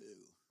want to.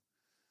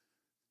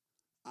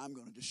 I'm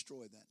going to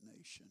destroy that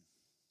nation.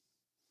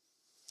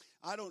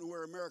 I don't know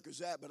where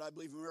America's at, but I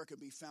believe America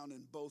be found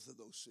in both of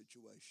those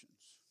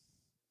situations.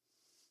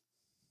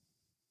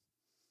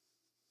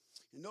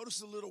 And notice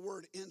the little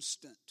word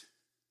instant.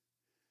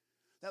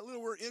 That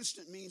little word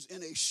instant means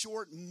in a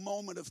short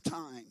moment of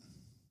time.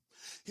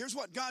 Here's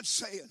what God's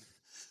saying.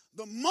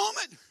 The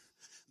moment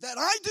that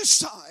I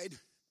decide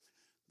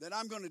that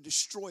I'm going to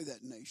destroy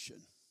that nation,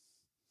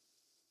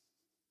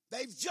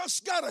 they've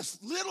just got a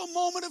little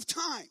moment of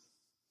time.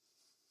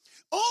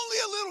 Only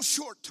a little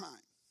short time.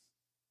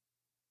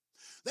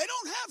 They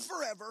don't have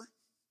forever.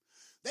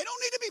 They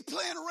don't need to be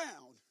playing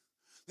around.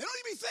 They don't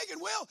need to be thinking,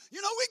 well, we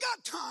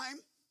got time.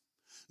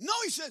 No,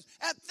 he says,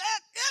 at that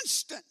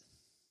instant,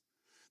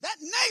 that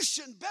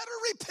nation better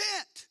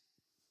repent.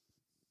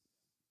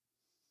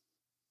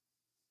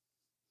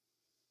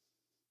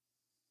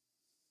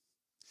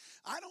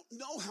 I don't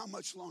know how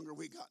much longer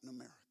we got in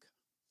America.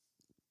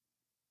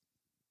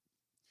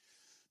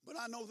 But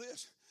I know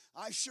this.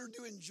 I sure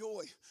do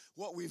enjoy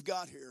what we've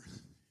got here.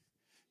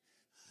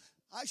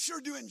 I sure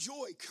do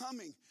enjoy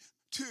coming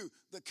to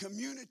the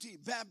Community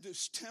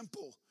Baptist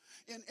Temple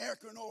in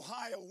Akron,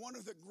 Ohio, one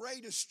of the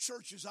greatest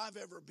churches I've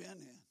ever been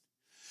in.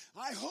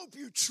 I hope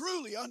you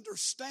truly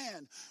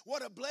understand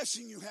what a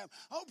blessing you have.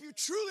 I hope you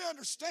truly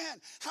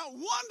understand how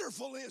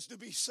wonderful it is to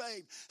be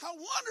saved, how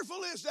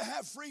wonderful it is to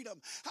have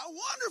freedom, how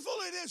wonderful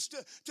it is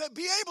to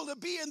be able to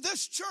be in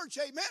this church,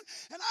 amen?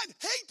 And I'd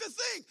hate to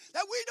think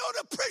that we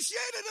don't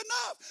appreciate it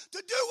enough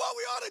to do what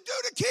we ought to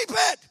do to keep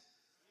it.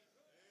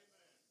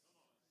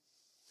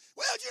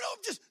 Well,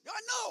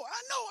 I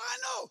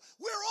know.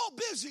 We're all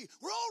busy.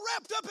 We're all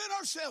wrapped up in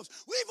ourselves.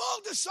 We've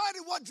all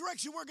decided what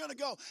direction we're going to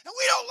go. And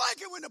we don't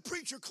like it when the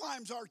preacher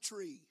climbs our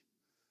tree.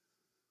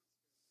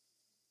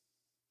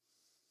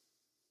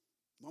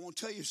 I want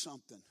to tell you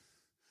something.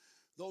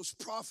 Those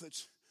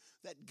prophets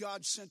that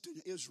God sent to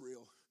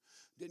Israel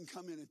didn't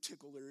come in and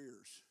tickle their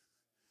ears.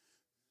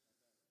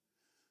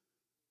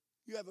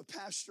 You have a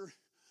pastor.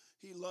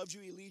 He loves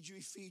you. He leads you.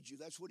 He feeds you.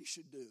 That's what he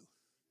should do.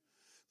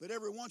 But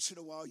every once in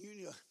a while,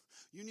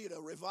 you need a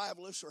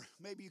revivalist, or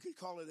maybe you could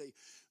call it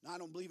I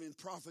don't believe in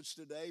prophets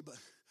today, but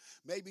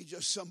maybe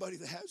just somebody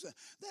that has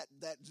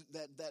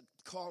that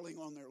calling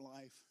on their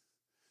life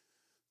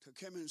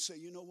to come in and say,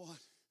 you know what?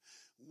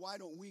 Why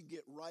don't we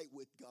get right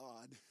with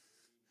God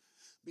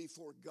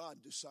before God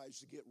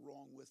decides to get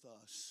wrong with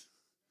us?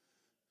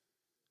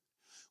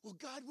 Well,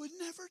 God would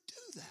never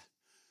do that.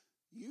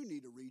 You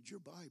need to read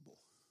your Bible.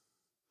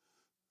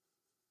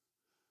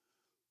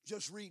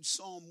 Just read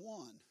Psalm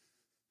 1.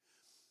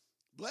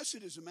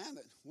 Blessed is the man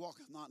that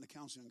walketh not in the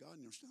counsel of God,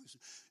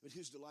 but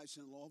his delights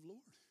in the law of the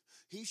Lord.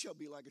 He shall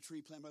be like a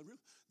tree planted by the river.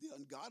 The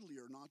ungodly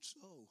are not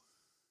so.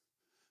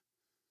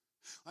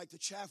 Like the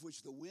chaff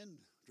which the wind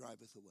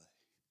driveth away.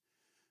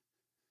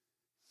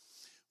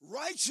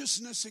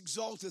 Righteousness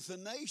exalteth a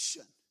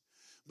nation,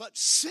 but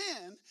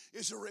sin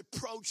is a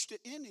reproach to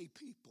any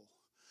people.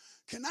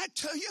 Can I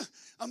tell you,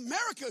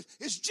 America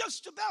is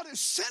just about as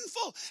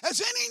sinful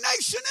as any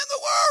nation in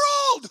the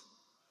world.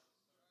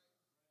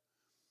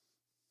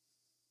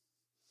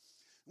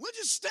 We'll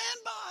just stand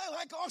by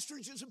like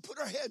ostriches and put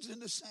our heads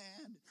in the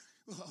sand.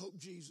 Well, I hope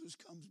Jesus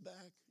comes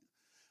back.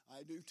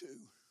 I do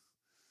too.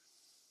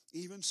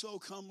 Even so,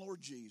 come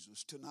Lord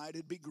Jesus. Tonight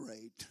it'd be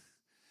great.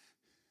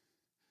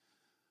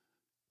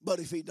 But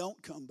if he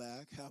don't come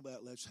back, how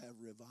about let's have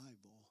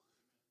revival?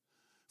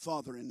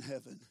 Father in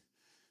heaven,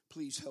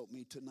 please help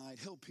me tonight.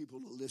 Help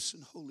people to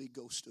listen. Holy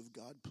Ghost of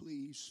God,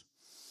 please.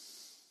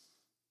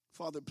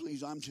 Father,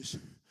 please, I'm just,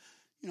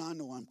 I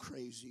know I'm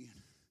crazy.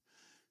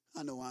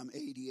 I know I'm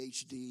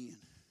ADHD.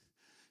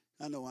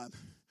 And I know I'm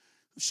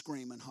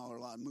scream and holler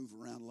a lot, move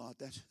around a lot.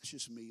 That's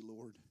just me,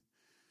 Lord.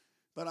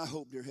 But I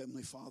hope, dear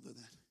Heavenly Father,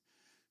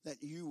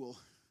 that you will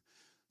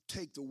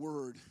take the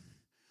word,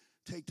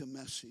 take the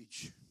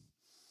message.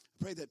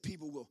 I pray that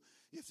people will,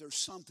 if there's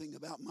something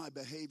about my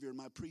behavior and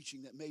my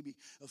preaching that maybe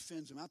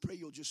offends them, I pray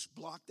you'll just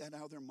block that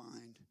out of their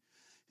mind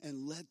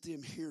and let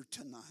them hear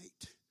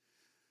tonight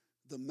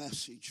the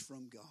message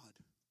from God.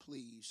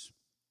 Please.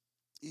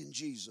 In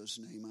Jesus'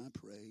 name I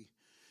pray.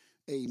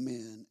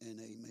 Amen and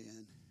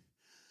amen.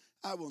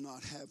 I will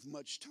not have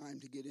much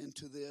time to get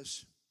into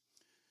this,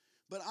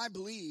 but I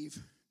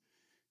believe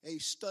a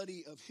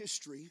study of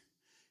history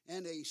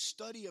and a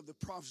study of the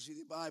prophecy of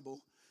the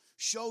Bible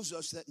shows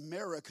us that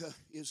America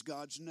is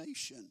God's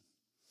nation.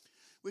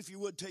 If you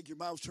would take your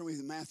Bibles, turn with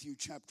me to Matthew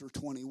chapter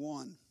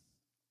 21.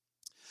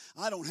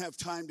 I don't have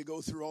time to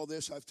go through all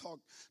this. I've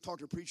talked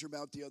to a preacher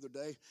about it the other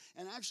day.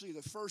 And actually,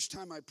 the first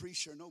time I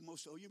preached, I know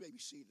most, you may be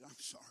seated. I'm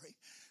sorry.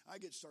 I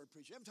get started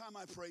preaching. Every time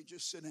I pray,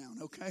 just sit down,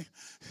 okay?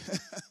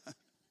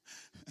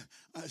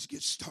 Let's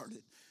get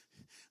started.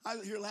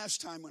 Here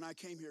last time when I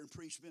came here and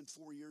preached, it's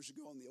been 4 years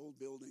ago in the old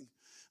building,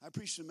 I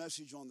preached a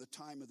message on the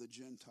time of the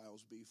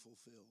Gentiles be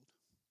fulfilled.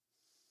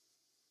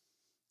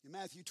 In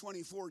Matthew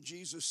 24,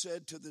 Jesus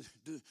said to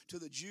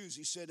the Jews,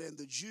 he said, and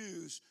the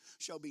Jews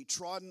shall be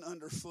trodden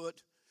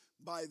underfoot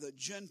by the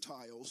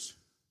Gentiles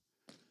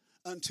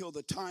until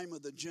the time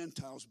of the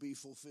Gentiles be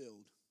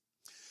fulfilled.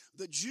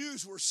 The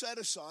Jews were set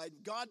aside.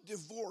 God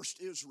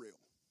divorced Israel.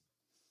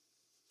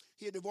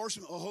 He had divorced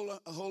him,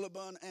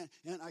 Aholibon,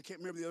 and I can't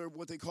remember the other,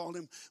 what they called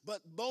him. But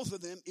both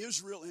of them,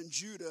 Israel and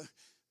Judah,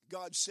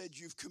 God said,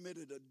 you've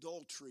committed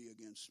adultery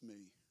against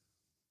me.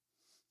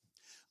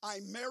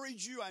 I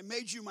married you, I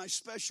made you my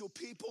special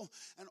people,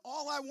 and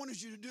all I wanted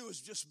you to do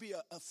is just be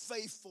a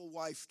faithful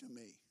wife to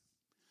me.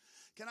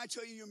 Can I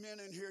tell you men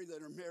in here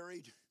that are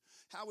married,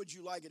 how would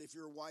you like it if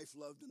your wife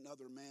loved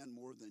another man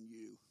more than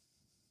you?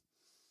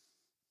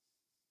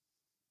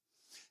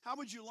 How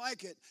would you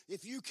like it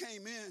if you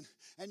came in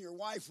and your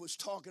wife was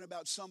talking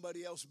about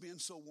somebody else being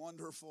so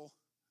wonderful?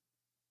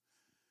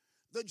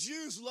 The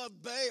Jews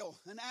loved Baal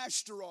and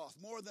Ashtaroth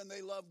more than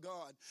they loved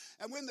God.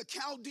 And when the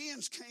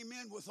Chaldeans came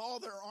in with all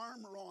their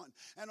armor on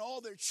and all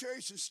their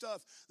chariots and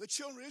stuff, the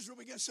children of Israel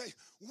began to say,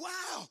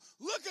 wow,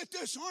 look at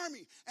this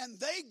army. And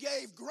they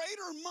gave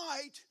greater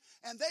might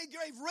and they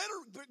gave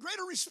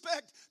greater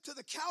respect to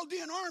the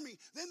Chaldean army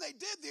than they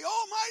did the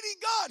Almighty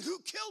God who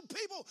killed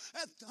people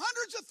at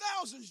hundreds of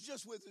thousands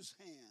just with his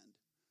hand.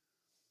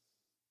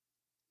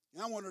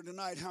 And I wonder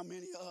tonight how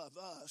many of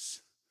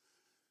us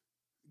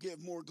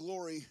give more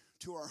glory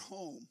to our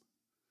home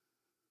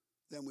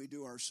than we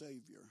do our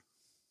Savior.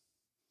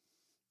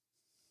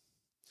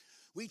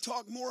 We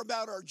talk more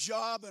about our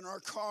job and our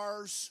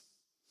cars.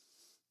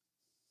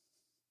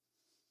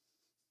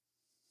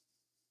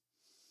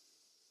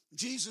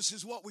 Jesus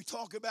is what we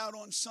talk about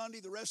on Sunday.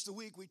 The rest of the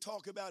week we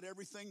talk about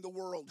everything the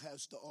world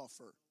has to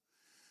offer.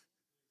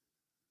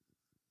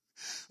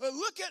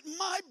 Look at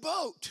my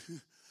boat.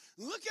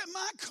 Look at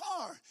my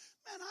car.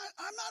 Man,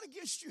 I'm not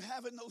against you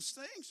having those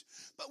things.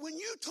 But when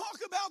you talk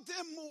about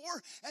them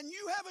more and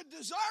you have a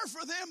desire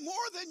for them more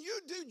than you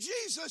do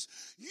Jesus,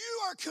 you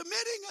are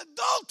committing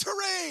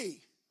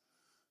adultery.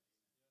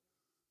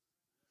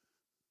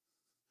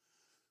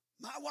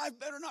 My wife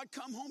better not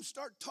come home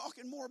start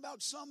talking more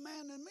about some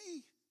man than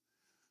me.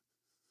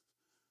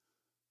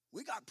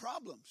 We got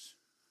problems.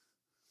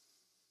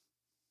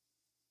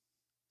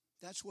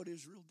 That's what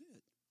Israel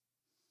did.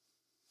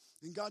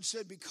 And God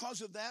said,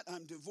 because of that,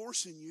 I'm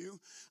divorcing you.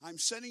 I'm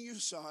setting you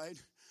aside.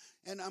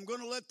 And I'm going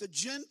to let the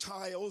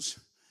Gentiles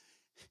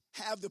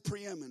have the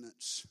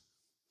preeminence.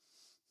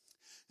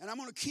 And I'm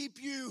going to keep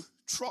you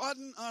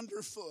trodden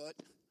underfoot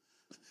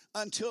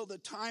until the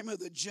time of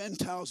the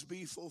Gentiles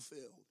be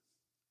fulfilled.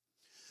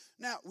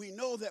 Now, we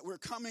know that we're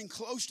coming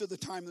close to the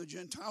time of the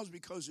Gentiles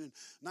because in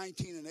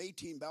 19 and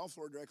 18,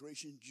 Balfour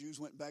Declaration, Jews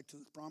went back to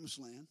the Promised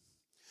Land.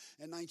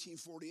 In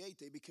 1948,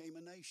 they became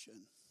a nation.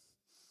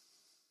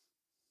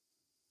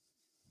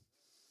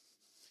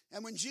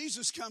 And when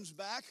Jesus comes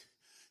back,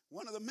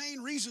 one of the main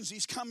reasons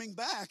he's coming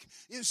back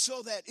is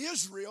so that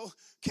Israel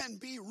can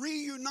be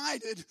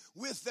reunited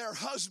with their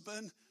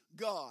husband,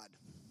 God.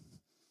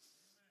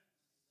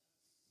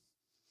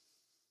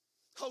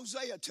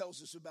 Hosea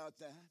tells us about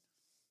that.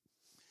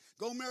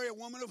 Go marry a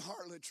woman of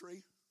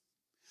harlotry.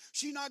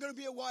 She's not going to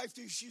be a wife.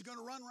 She's going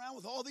to run around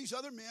with all these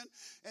other men,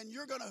 and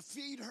you're going to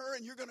feed her,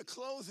 and you're going to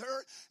clothe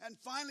her. And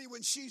finally,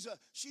 when she's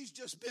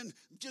just been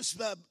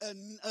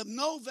of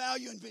no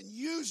value and been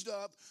used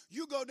up,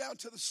 you go down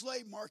to the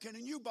slave market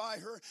and you buy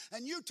her,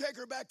 and you take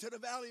her back to the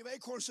Valley of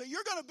Acorn and say,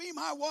 you're going to be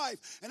my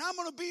wife, and I'm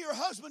going to be your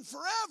husband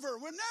forever.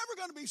 We're never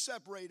going to be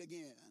separated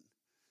again.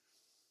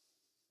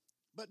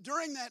 But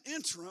during that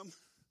interim,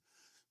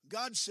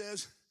 God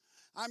says,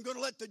 I'm going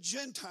to let the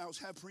Gentiles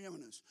have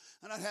preeminence.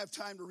 And I don't have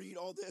time to read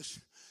all this.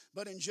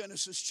 But in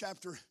Genesis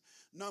chapter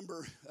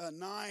number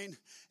 9,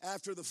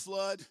 after the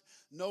flood,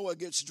 Noah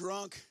gets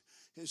drunk.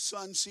 His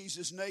son sees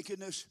his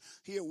nakedness.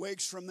 He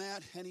awakes from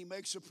that, and he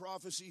makes a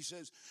prophecy. He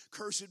says,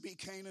 cursed be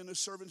Canaan, a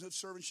servant of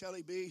servants shall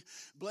he be.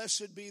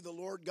 Blessed be the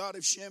Lord God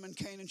of Shem, and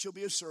Canaan shall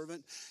be a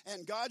servant.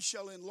 And God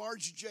shall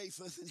enlarge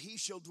Japheth, and he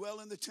shall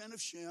dwell in the tent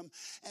of Shem,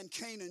 and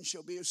Canaan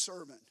shall be a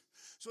servant.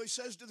 So he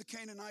says to the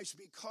Canaanites,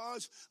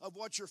 because of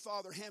what your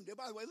father Ham did.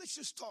 By the way, let's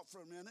just talk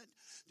for a minute.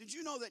 Did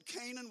you know that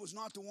Canaan was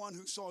not the one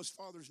who saw his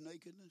father's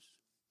nakedness?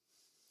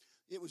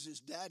 It was his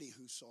daddy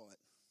who saw it.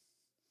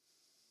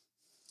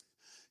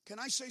 Can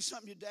I say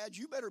something to you, Dad?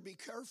 You better be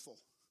careful.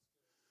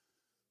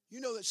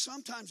 You know that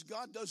sometimes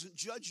God doesn't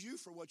judge you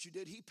for what you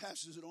did. He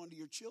passes it on to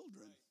your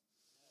children.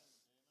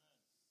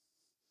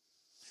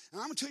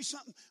 And I'm going to tell you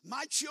something.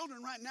 My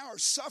children right now are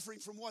suffering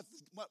from what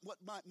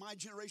my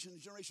generation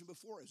and the generation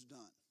before has done.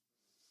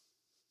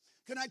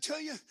 Can I tell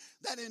you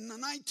that in the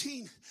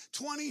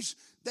 1920s,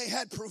 they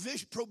had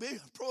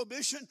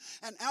prohibition,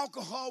 and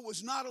alcohol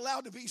was not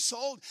allowed to be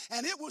sold,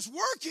 and it was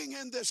working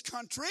in this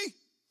country.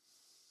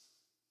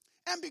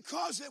 And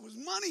because there was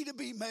money to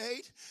be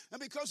made,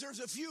 and because there's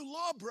a few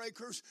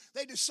lawbreakers,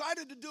 they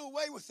decided to do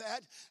away with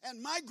that,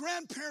 and my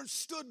grandparents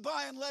stood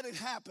by and let it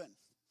happen.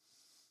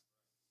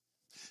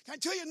 Can I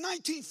tell you, in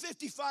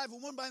 1955, a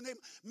woman by the name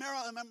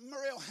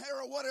Muriel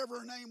O'Hara, whatever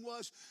her name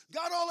was,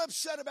 got all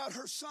upset about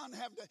her son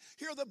having to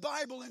hear the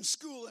Bible in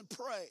school and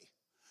pray.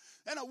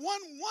 And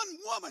one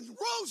woman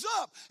rose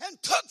up and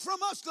took from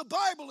us the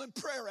Bible and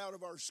prayer out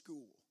of our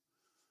school.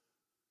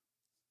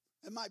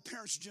 And my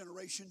parents'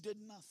 generation did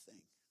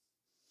nothing.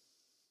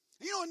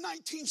 You know, in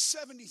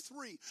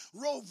 1973,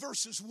 Roe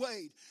versus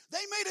Wade, they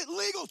made it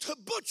legal to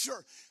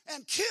butcher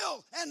and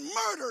kill and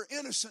murder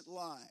innocent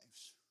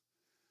lives.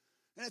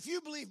 And if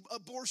you believe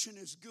abortion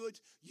is good,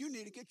 you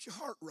need to get your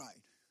heart right.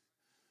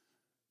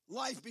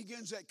 Life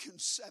begins at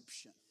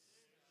conception.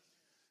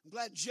 I'm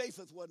glad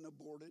Japheth wasn't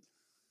aborted.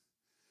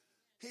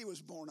 He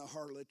was born of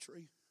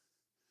harlotry.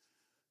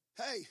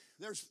 Hey,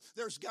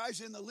 there's guys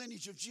in the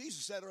lineage of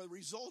Jesus that are a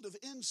result of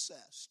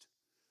incest.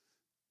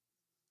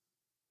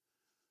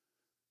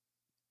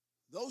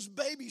 Those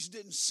babies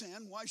didn't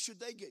sin. Why should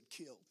they get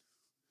killed?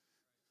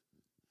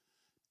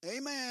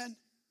 Amen.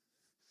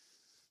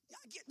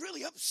 I get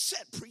really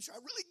upset, preacher. I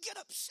really get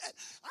upset.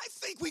 I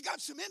think we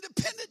got some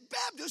independent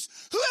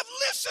Baptists who have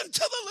listened to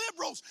the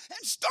liberals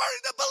and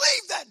started to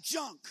believe that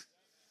junk.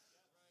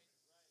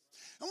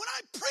 And when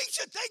I preach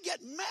it, they get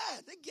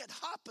mad. They get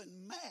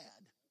hopping mad.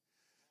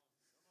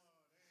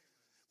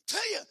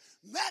 Tell you,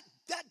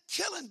 that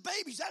killing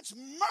babies, that's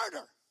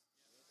murder.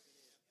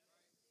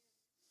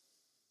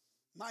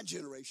 My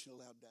generation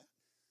allowed that.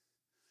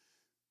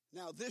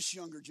 Now this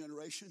younger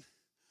generation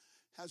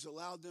has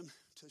allowed them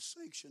to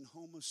sanction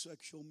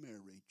homosexual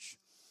marriage.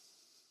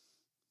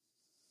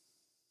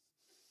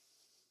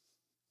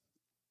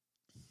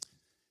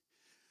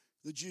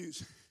 The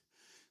Jews,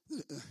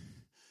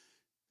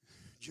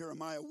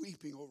 Jeremiah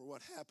weeping over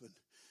what happened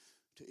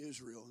to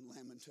Israel in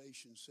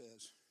Lamentation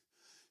says,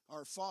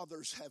 our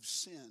fathers have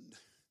sinned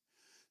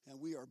and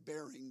we are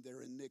bearing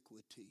their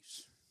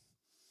iniquities.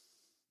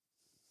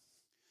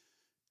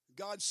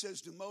 God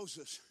says to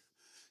Moses,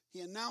 he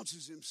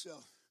announces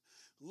himself,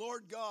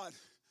 Lord God,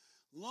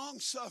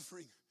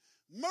 long-suffering,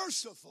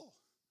 merciful,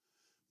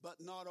 but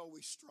not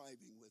always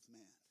striving with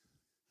man.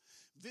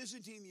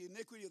 Visiting the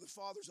iniquity of the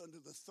fathers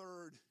unto the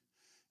third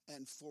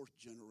and fourth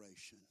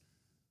generation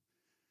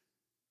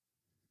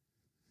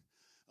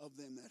of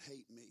them that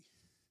hate me.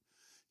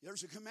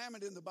 There's a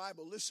commandment in the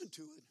Bible, listen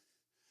to it.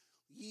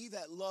 Ye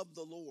that love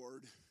the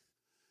Lord,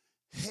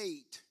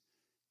 hate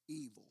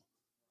evil.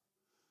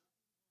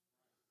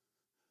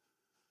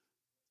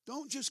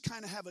 Don't just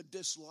kind of have a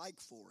dislike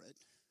for it.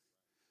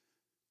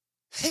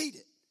 Hate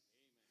it.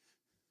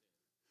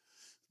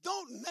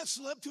 Don't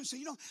nestle up to it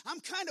and say, I'm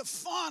kind of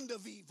fond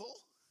of evil.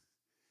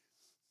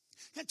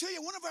 I tell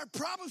you, one of our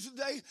problems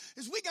today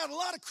is we got a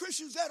lot of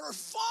Christians that are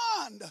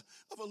fond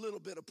of a little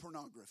bit of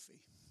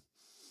pornography.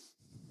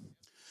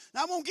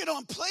 Now, I won't get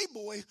on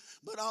Playboy,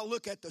 but I'll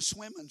look at the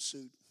swimming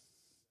suit.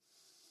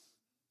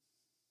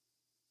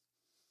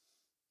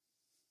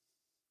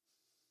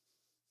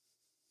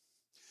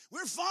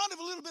 We're fond of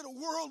a little bit of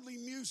worldly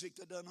music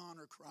that doesn't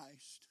honor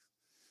Christ.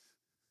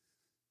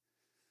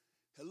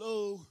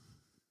 Hello?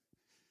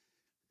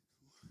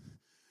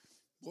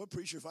 Boy,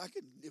 preacher,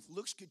 if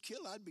looks could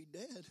kill, I'd be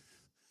dead.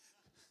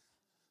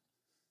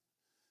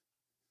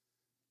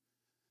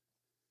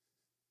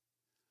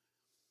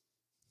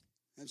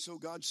 And so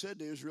God said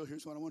to Israel,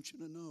 here's what I want you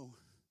to know.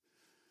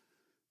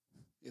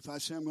 If I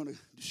say I'm going to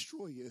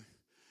destroy you,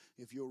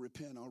 if you'll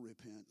repent, I'll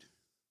repent.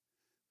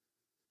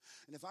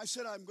 And if I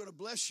said I'm going to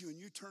bless you and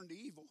you turn to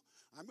evil,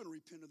 I'm going to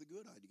repent of the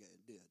good I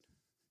did.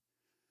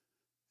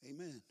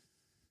 Amen.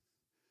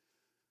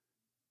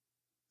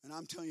 And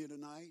I'm telling you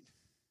tonight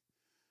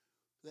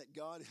that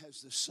God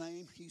has the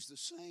same. He's the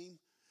same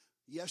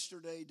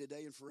yesterday,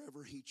 today, and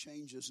forever. He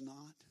changes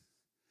not.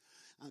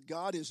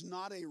 God is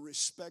not a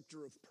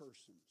respecter of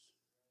persons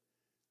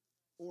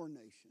or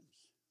nations.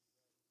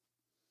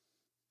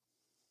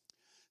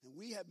 And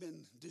we have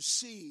been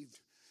deceived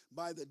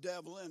by the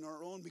devil in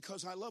our own,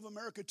 because I love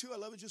America too. I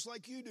love it just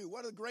like you do.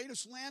 What the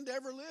greatest land to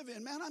ever live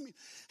in, man. I mean,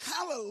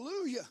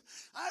 hallelujah.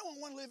 I don't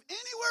want to live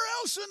anywhere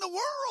else in the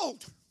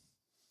world.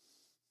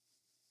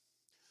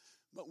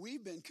 But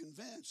we've been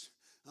convinced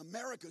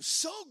America's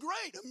so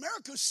great.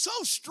 America's so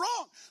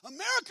strong.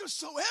 America's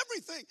so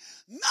everything.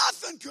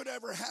 Nothing could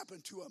ever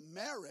happen to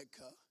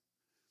America.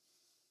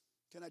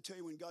 Can I tell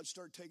you, when God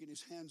started taking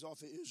his hands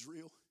off of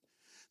Israel,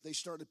 they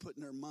started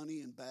putting their money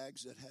in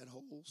bags that had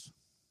holes.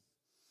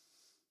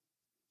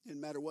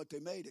 Didn't matter what they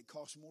made, it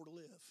cost more to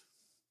live.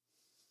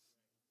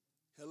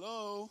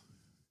 Hello?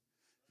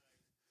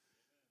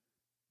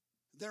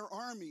 Their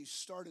armies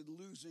started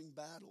losing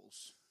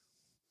battles.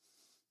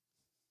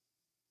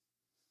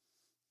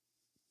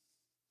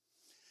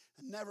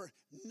 Never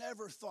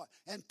thought.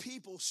 And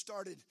people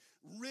started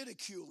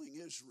ridiculing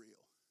Israel.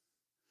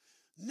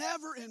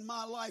 Never in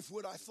my life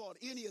would I thought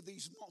any of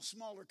these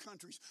smaller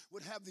countries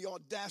would have the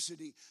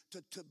audacity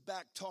to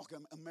backtalk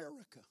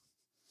America.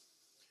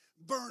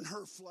 Burn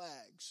her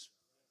flags.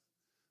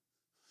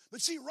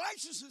 But see,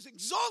 righteousness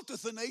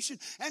exalteth the nation,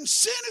 and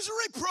sin is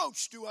a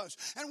reproach to us.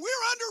 And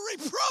we're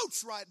under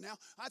reproach right now.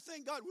 I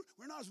thank God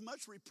we're not as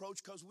much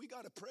reproach because we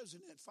got a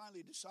president that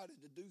finally decided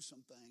to do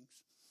some things.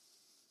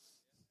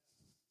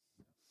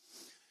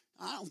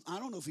 I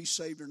don't know if he's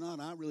saved or not.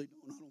 I really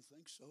don't. I don't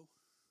think so.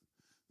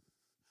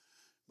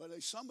 But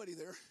there's somebody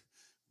there.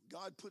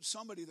 God put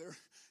somebody there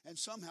and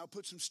somehow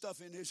put some stuff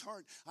in his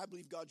heart. I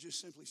believe God's just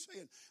simply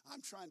saying,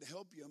 I'm trying to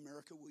help you,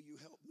 America. Will you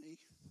help me?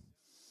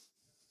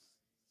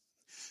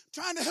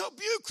 Trying to help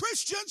you,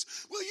 Christians.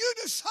 Will you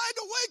decide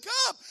to wake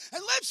up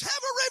and let's have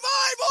a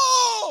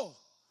revival?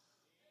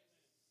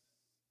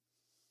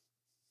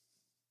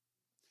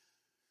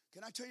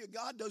 Can I tell you,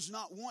 God does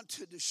not want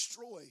to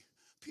destroy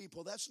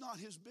people. That's not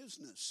his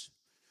business.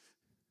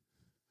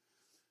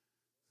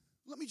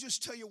 Let me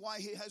just tell you why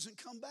he hasn't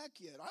come back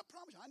yet. I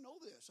promise you, I know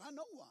this. I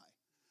know why.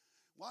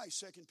 Why?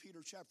 2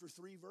 Peter chapter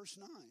 3, verse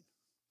 9.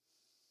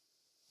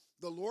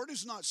 The Lord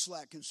is not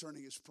slack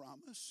concerning his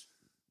promise.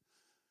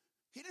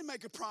 He didn't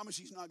make a promise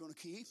he's not going to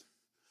keep.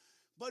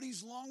 But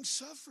he's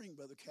long-suffering,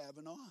 Brother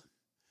Kavanaugh.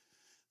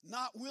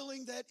 Not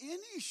willing that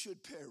any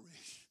should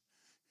perish.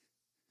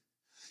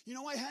 You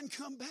know why he hadn't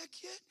come back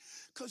yet?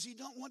 Because he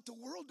don't want the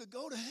world to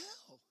go to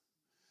hell.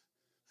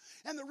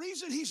 And the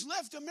reason he's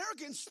left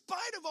America in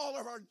spite of all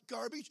of our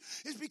garbage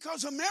is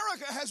because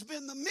America has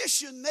been the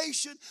mission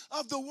nation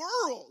of the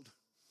world.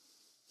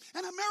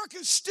 And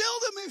America's still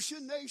the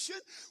mission nation.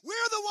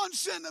 We're the ones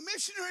sending the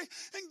missionary.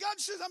 And God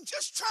says, I'm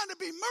just trying to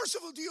be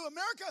merciful to you,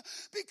 America,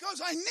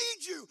 because I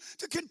need you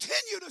to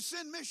continue to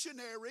send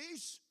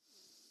missionaries.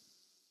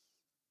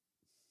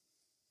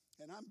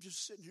 And I'm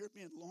just sitting here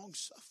being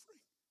long-suffering.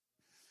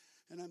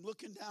 And I'm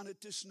looking down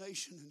at this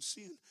nation and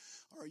seeing,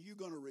 are you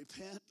going to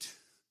repent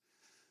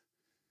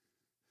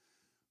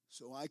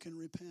so I can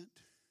repent?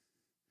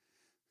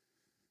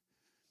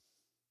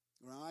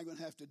 Or am I going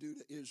to have to do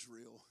to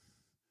Israel,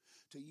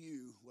 to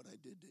you, what I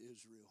did to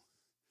Israel?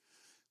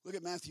 Look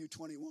at Matthew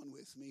 21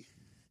 with me.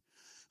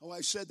 Oh,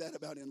 I said that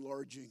about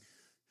enlarging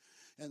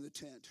and the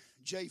tent.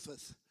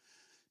 Japheth.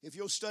 If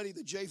you'll study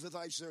the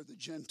Japhethites, they're the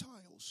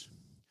Gentiles.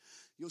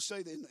 You'll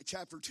say that in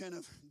chapter 10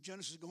 of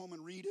Genesis, go home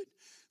and read it.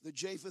 The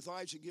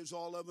Japhethites, it gives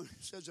all of them,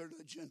 it says they're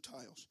the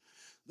Gentiles.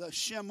 The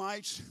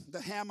Shemites, the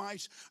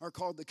Hamites are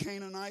called the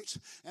Canaanites,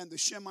 and the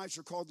Shemites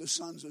are called the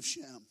sons of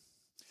Shem.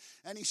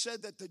 And he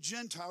said that the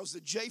Gentiles,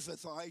 the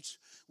Japhethites,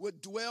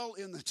 would dwell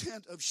in the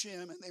tent of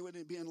Shem, and they would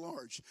be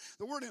enlarged.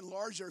 The word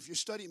enlarged there, if you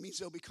study it, means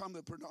they'll become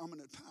the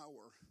predominant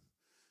power.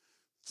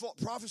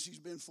 Prophecy's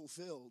been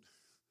fulfilled.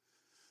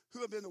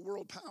 Who have been the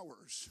world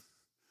powers?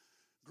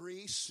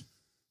 Greece,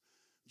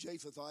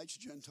 Japhethites,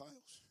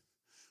 Gentiles.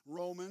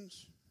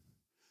 Romans,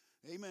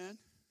 amen.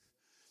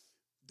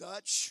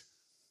 Dutch,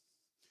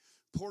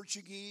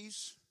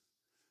 Portuguese,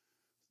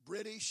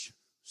 British,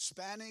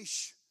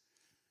 Spanish,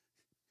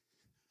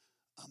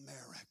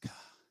 America.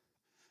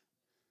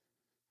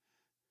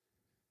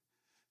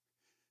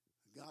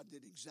 God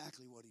did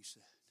exactly what he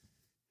said.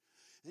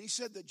 And he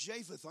said the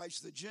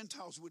Japhethites, the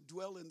Gentiles, would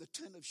dwell in the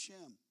tent of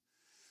Shem.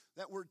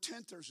 That word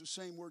tent, there's the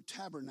same word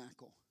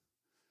tabernacle.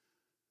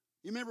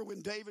 You remember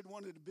when David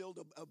wanted to build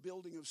a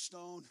building of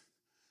stone?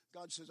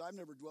 God says, I've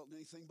never dwelt in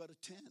anything but a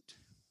tent.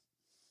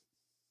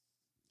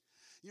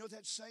 You know what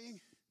that's saying?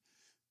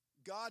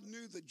 God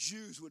knew the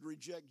Jews would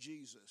reject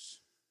Jesus.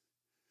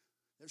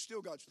 They're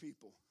still God's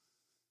people.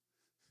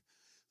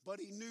 But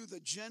he knew the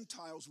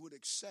Gentiles would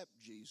accept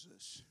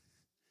Jesus.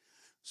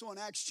 So in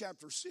Acts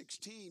chapter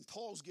 16,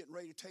 Paul's getting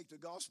ready to take the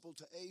gospel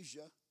to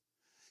Asia.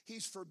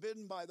 He's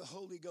forbidden by the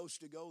Holy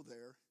Ghost to go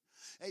there.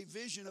 A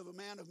vision of a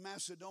man of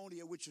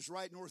Macedonia, which is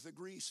right north of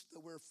Greece,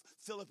 where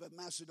Philip of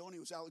Macedonia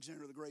was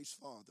Alexander the Great's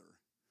father.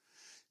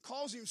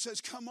 Calls him,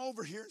 says, come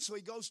over here. And so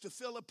he goes to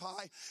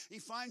Philippi. He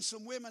finds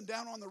some women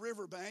down on the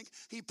riverbank.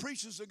 He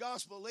preaches the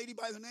gospel. A lady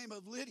by the name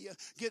of Lydia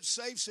gets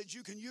saved, said,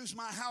 you can use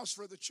my house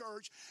for the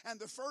church. And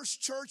the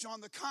first church on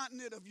the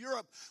continent of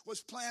Europe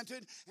was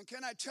planted. And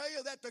can I tell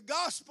you that the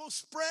gospel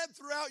spread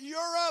throughout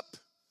Europe?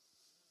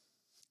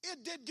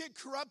 It did get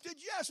corrupted,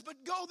 yes, but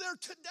go there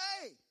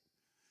today.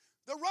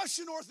 The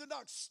Russian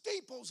Orthodox,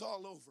 steeples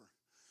all over.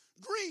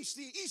 Greece,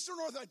 the Eastern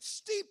Orthodox,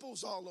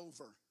 steeples all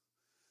over.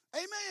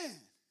 Amen.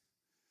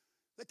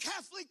 The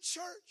Catholic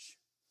Church,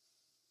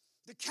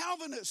 the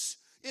Calvinists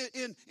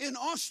in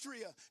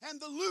Austria, and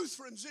the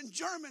Lutherans in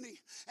Germany,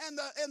 and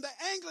the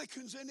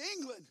Anglicans in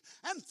England.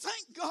 And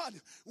thank God,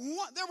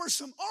 there were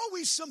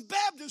always some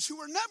Baptists who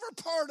were never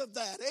part of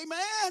that.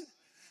 Amen.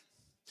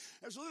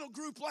 There's a little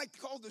group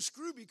called the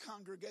Scrooby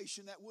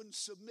congregation that wouldn't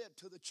submit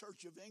to the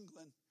Church of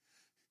England.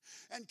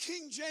 And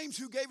King James,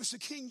 who gave us the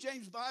King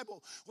James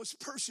Bible, was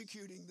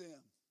persecuting them.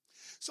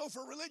 So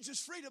for religious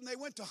freedom, they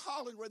went to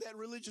Holland where they had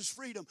religious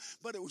freedom,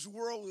 but it was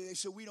worldly. They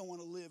said, we don't want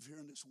to live here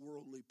in this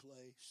worldly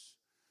place.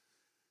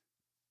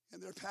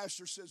 And their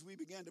pastor says, we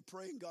began to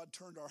pray and God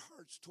turned our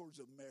hearts towards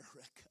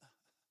America.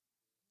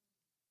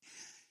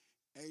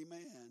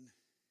 Amen.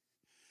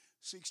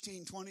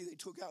 1620, they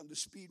took out into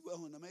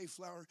Speedwell in the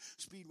Mayflower.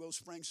 Speedwell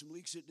sprang some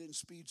leaks. It didn't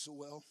speed so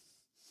well.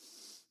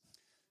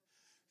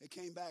 They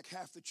came back.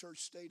 Half the church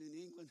stayed in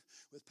England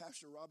with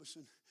Pastor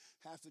Robinson.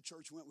 Half the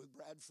church went with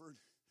Bradford,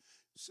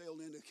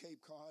 sailed into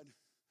Cape Cod.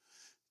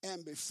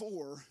 And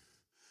before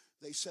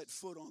they set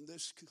foot on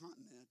this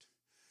continent,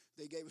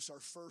 they gave us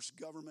our first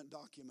government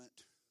document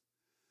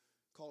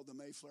called the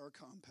Mayflower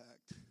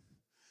Compact.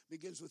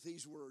 Begins with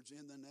these words,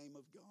 in the name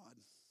of God.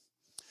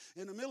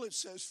 In the middle it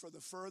says, for the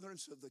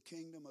furtherance of the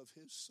kingdom of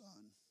his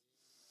Son.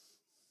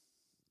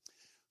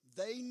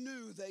 They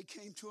knew they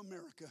came to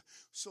America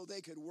so they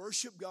could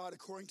worship God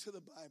according to the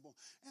Bible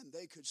and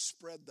they could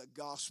spread the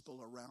gospel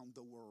around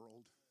the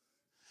world.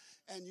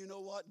 And you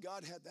know what?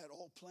 God had that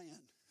all planned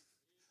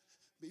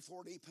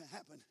before it even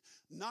happened.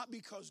 Not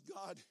because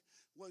God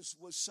was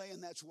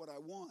saying that's what I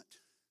want,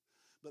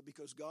 but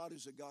because God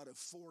is a God of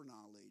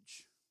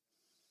foreknowledge.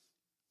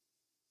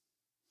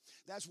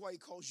 That's why he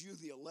calls you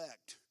the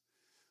elect,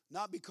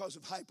 not because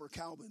of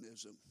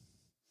hyper-Calvinism.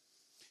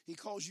 He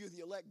calls you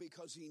the elect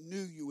because he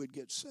knew you would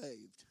get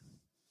saved.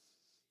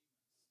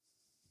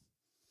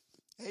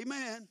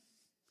 Amen.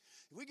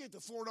 If we get the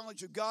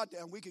foreknowledge of God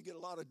down, we could get a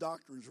lot of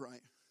doctrines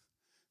right.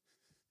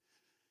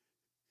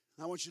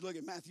 I want you to look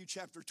at Matthew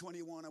chapter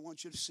 21. I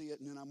want you to see it,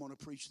 and then I'm going to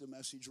preach the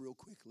message real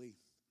quickly.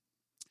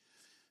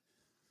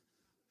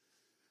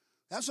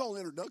 That's all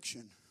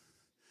introduction.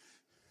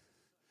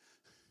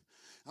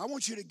 I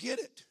want you to get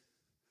it.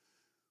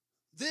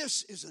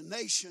 This is a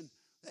nation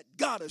that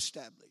God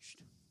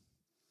established.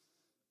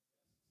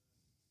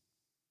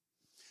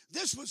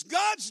 This was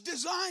God's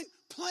design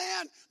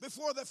plan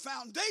before the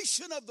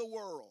foundation of the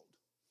world.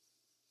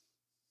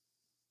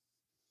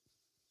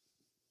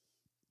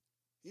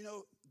 You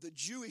know, the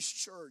Jewish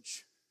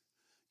church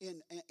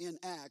in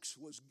Acts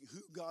was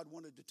who God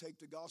wanted to take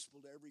the gospel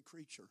to every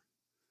creature.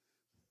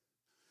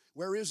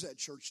 Where is that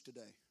church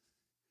today?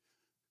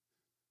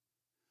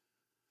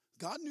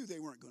 God knew they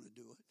weren't going to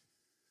do it.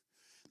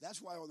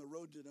 That's why on the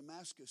road to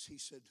Damascus, he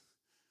said,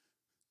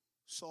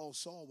 Saul,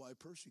 Saul, why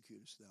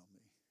persecutest thou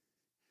me?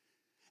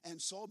 And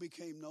Saul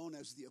became known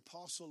as the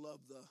apostle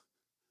of the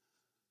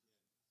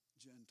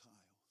Gentiles.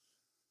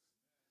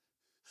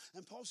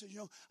 And Paul said, you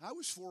know, I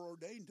was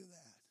foreordained to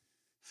that.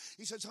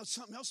 He said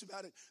something else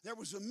about it. There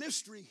was a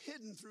mystery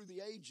hidden through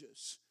the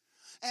ages.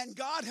 And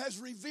God has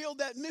revealed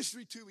that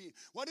mystery to me.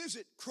 What is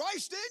it?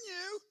 Christ in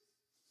you.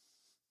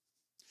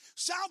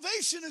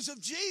 Salvation is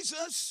of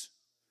Jesus.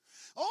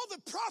 All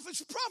the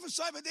prophets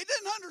prophesied, but they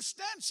didn't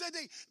understand. Said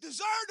they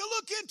desired to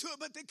look into it,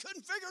 but they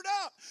couldn't figure it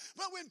out.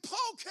 But when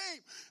Paul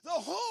came, the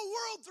whole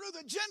world through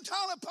the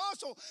Gentile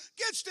apostle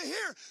gets to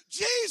hear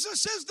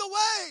Jesus is the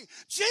way.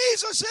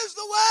 Jesus is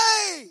the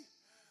way.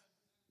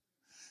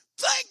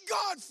 Thank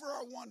God for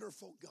our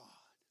wonderful God.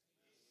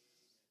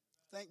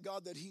 Thank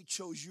God that he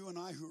chose you and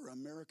I who are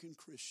American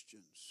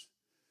Christians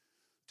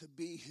to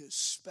be his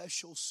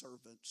special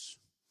servants.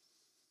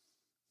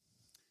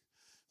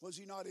 Was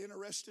he not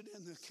interested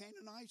in the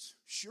Canaanites?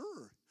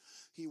 Sure.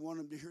 He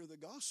wanted them to hear the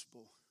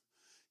gospel.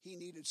 He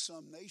needed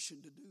some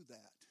nation to do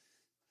that.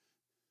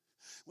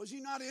 Was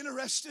he not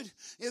interested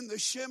in the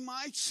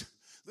Shemites,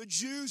 the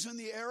Jews and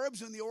the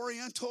Arabs and the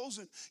Orientals?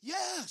 And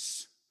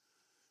yes,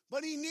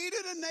 but he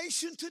needed a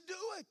nation to do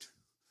it.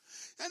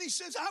 And he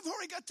says, I've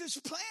already got this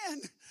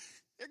plan.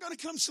 They're going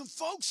to come some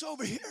folks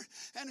over here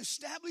and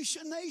establish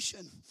a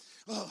nation.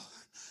 Oh,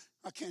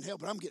 I can't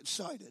help it. I'm getting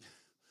excited.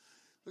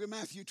 Look at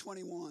Matthew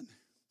 21.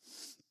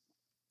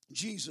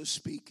 Jesus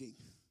speaking.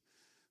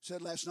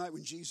 Said last night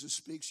when Jesus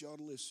speaks, you ought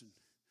to listen.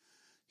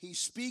 He's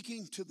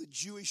speaking to the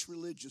Jewish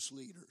religious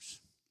leaders.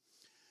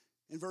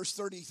 In verse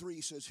 33,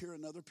 he says, here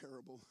another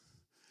parable.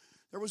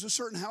 There was a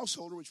certain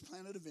householder which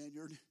planted a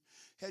vineyard,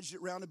 hedged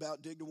it round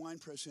about, digged a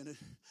winepress in it,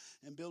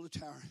 and built a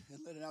tower, and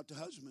let it out to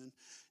husbandmen,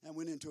 and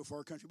went into a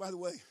far country. By the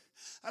way,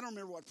 I don't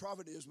remember what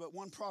prophet it is, but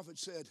one prophet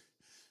said,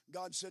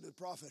 God said to the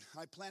prophet,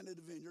 I planted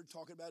a vineyard,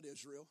 talking about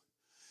Israel.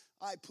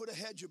 I put a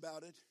hedge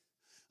about it.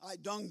 I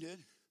dunged it.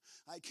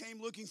 I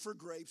came looking for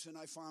grapes, and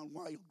I found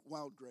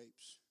wild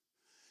grapes.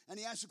 And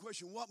he asked the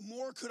question, what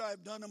more could I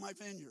have done to my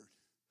vineyard?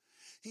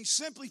 He's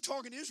simply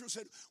talking to Israel,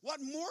 said, what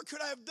more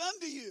could I have done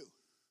to you?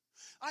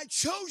 I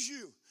chose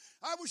you.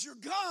 I was your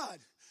God.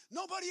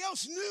 Nobody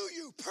else knew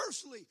you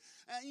personally.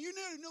 And you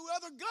knew no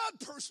other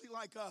God personally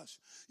like us.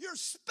 You're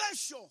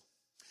special.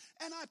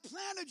 And I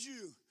planted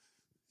you.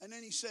 And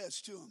then he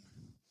says to him,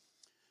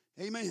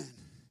 amen.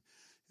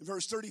 In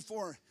verse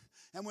 34,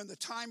 and when the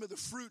time of the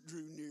fruit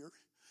drew near,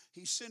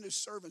 he sent his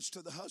servants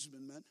to the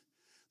husbandman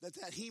that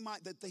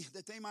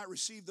they might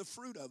receive the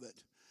fruit of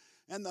it.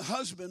 And the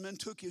husbandman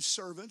took his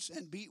servants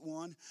and beat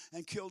one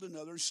and killed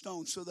another and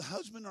stoned. So the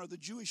husband are the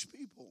Jewish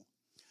people.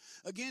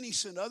 Again, he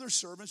sent other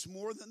servants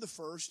more than the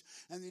first,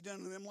 and they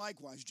done to them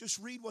likewise. Just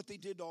read what they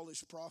did to all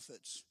his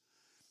prophets.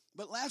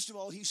 But last of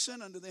all, he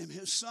sent unto them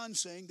his son,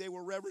 saying, they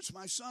will reverence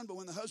my son. But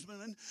when the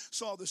husbandmen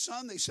saw the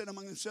son, they said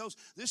among themselves,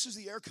 this is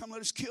the heir, come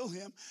let us kill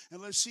him, and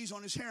let us seize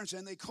on his hairs.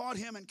 And they caught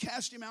him and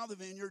cast him out of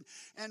the vineyard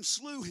and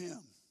slew him.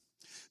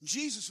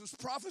 Jesus was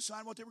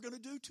prophesying what they were going to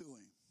do to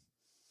him.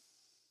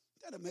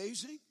 Isn't that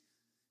amazing?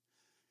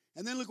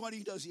 And then look what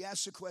he does. He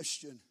asks the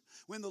question,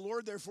 when the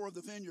Lord therefore of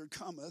the vineyard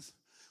cometh,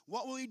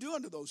 what will he do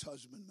unto those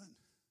husbandmen?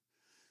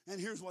 And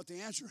here's what they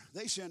answer.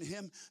 They say unto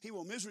him, he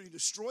will miserably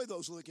destroy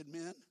those wicked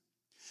men,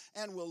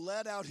 and will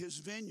let out his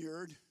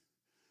vineyard,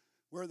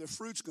 where the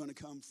fruit's going to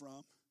come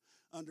from,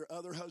 under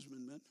other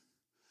husbandmen,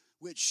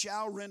 which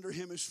shall render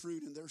him his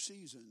fruit in their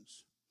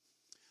seasons.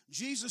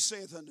 Jesus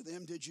saith unto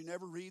them, did you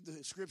never read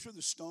the scripture,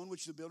 the stone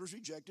which the builders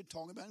rejected,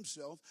 talking about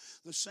himself,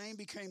 the same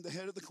became the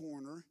head of the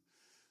corner.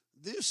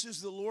 This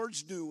is the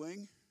Lord's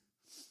doing.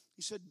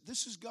 He said,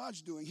 this is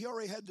God's doing. He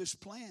already had this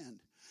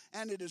planned,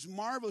 and it is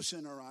marvelous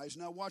in our eyes.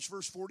 Now watch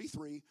verse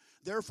 43.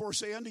 Therefore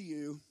say unto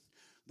you,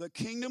 the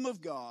kingdom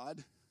of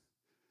God,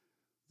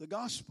 the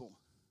gospel,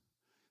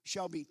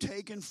 shall be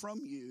taken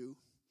from you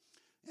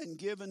and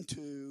given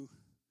to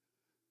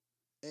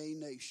a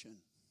nation,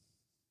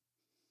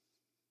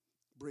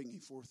 bringing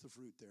forth the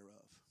fruit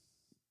thereof.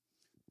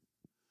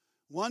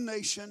 One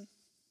nation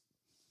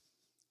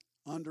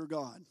under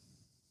God.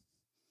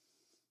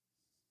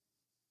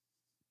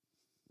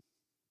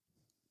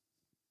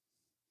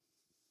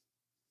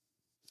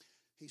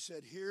 He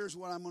said, here's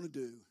what I'm going to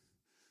do.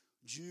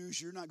 Jews,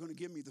 you're not going to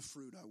give me the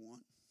fruit I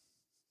want.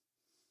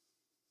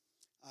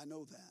 I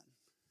know that.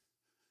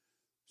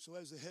 So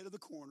as the head of the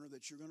corner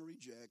that you're going to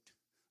reject,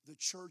 the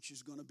church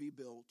is going to be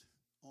built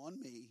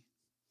on me.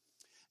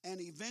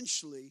 And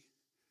eventually,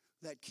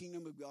 that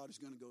kingdom of God is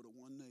going to go to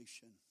one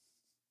nation.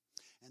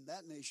 And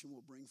that nation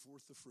will bring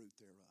forth the fruit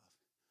thereof.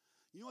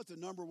 You know what the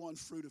number one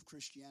fruit of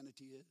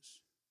Christianity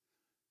is?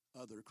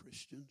 Other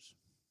Christians.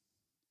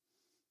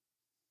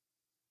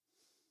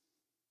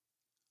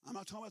 I'm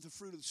not talking about the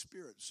fruit of the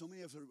Spirit. So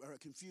many of us are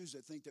confused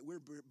that think that we're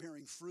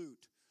bearing fruit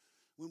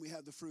when we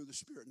have the fruit of the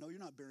Spirit. No, you're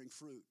not bearing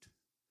fruit.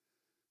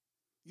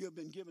 You have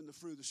been given the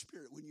fruit of the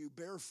Spirit. When you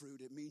bear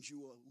fruit, it means you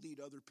will lead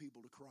other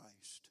people to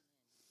Christ.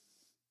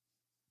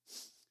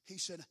 He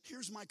said,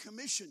 here's my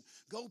commission.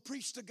 Go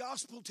preach the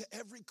gospel to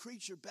every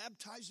creature.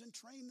 Baptize and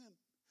train them.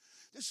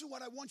 This is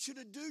what I want you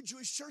to do,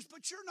 Jewish church,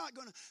 but you're not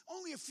going to,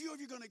 only a few of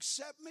you are going to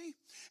accept me,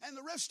 and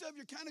the rest of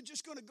you are kind of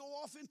just going to go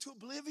off into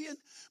oblivion,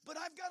 but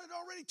I've got it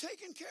already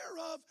taken care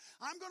of.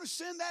 I'm going to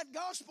send that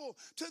gospel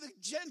to the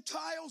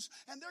Gentiles,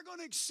 and they're going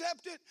to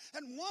accept it,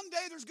 and one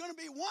day there's going to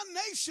be one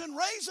nation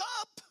raise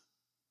up.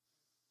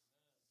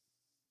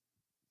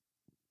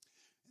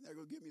 And they're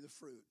going to give me the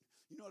fruit.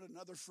 You know what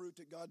another fruit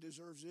that God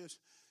deserves is?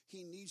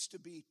 He needs to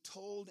be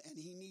told and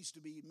he needs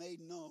to be made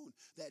known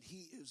that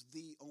he is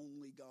the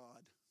only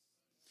God.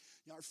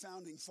 Our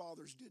founding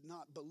fathers did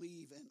not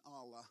believe in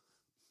Allah.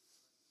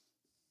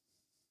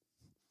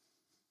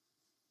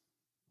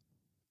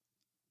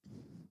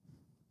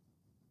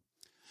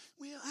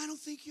 Well, I don't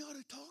think you ought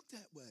to talk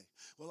that way.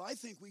 Well, I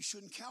think we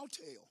shouldn't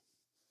cowtail.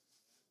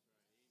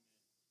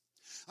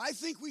 I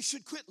think we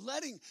should quit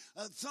letting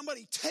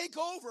somebody take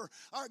over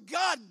our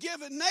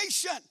God-given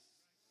nation.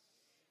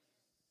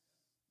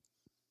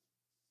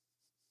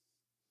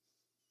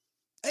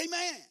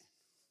 Amen.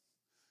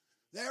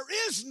 There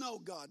is no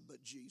God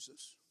but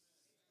Jesus.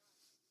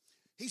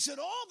 He said,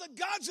 all the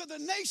gods of the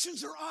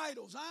nations are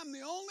idols. I'm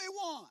the only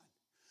one.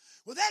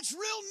 Well, that's real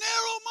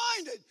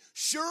narrow-minded.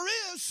 Sure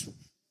is.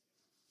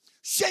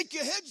 Shake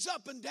your heads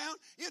up and down.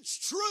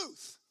 It's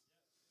truth.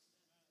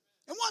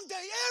 And one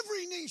day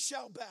every knee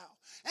shall bow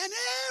and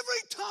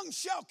every tongue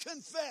shall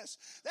confess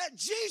that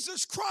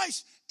Jesus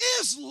Christ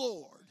is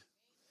Lord.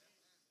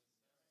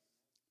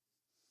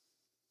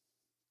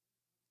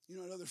 You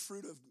know another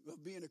fruit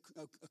of being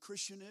a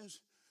Christian is?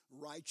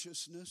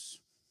 Righteousness,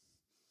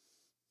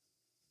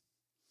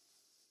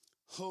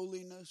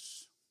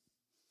 holiness,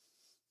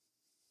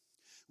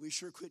 We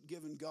sure quit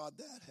giving God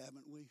that,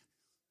 haven't we?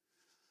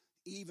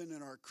 Even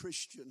in our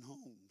Christian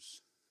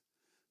homes.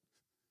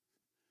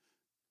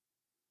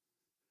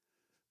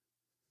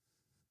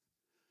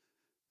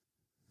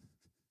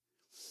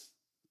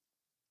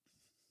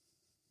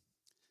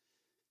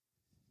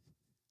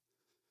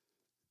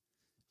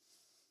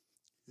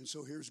 And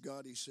so here's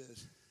God. He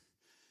says,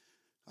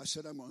 I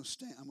said, I'm going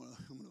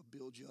to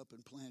build you up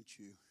and plant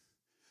you.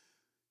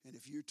 And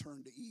if you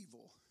turn to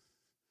evil,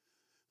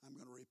 I'm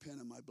going to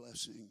repent of my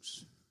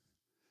blessings.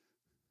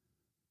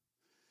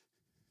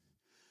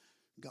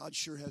 God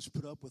sure has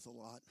put up with a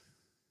lot.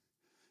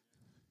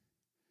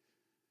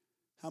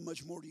 How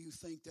much more do you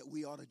think that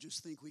we ought to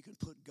just think we can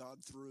put God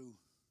through?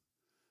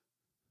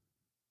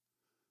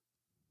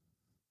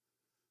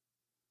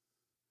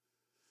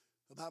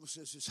 The Bible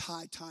says it's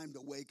high time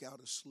to wake out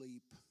of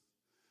sleep.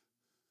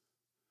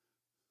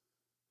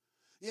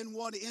 In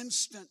one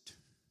instant,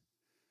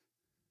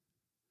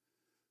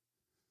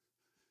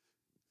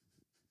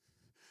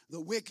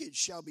 the wicked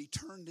shall be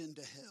turned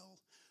into hell,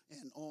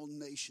 and all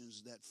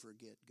nations that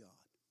forget God.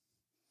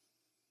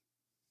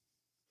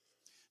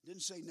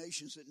 Didn't say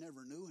nations that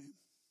never knew him.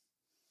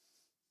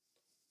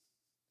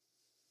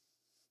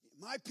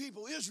 My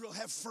people Israel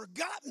have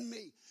forgotten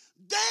me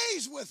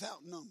days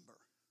without number.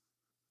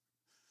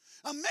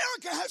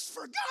 America has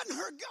forgotten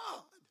her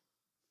God.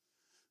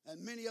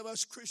 And many of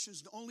us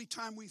Christians, the only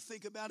time we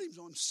think about him is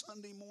on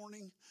Sunday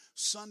morning,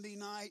 Sunday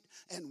night,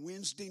 and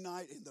Wednesday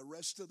night, and the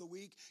rest of the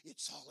week,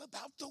 it's all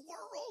about the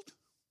world.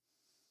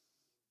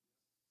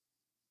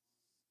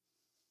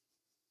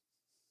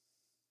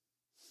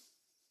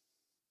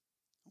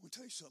 I want to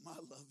tell you something. I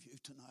love you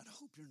tonight. I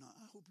hope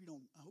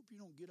you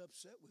don't get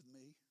upset with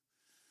me.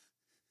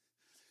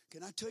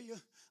 Can I tell you,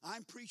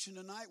 I'm preaching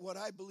tonight what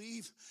I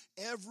believe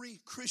every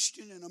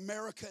Christian in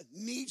America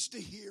needs to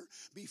hear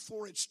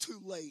before it's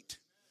too late.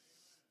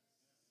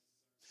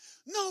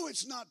 No,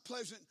 it's not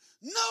pleasant.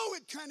 No,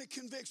 it kind of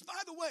convicts. By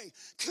the way,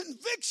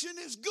 conviction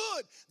is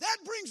good. That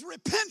brings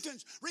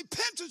repentance.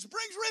 Repentance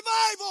brings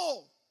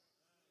revival.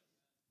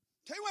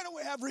 Tell you why don't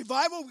we have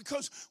revival?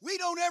 Because we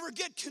don't ever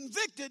get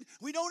convicted.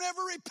 We don't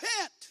ever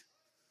repent.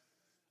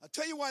 I'll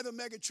tell you why the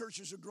mega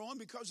churches are growing,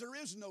 because there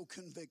is no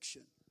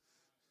conviction.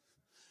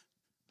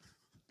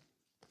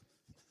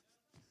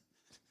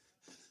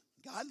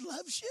 God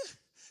loves you,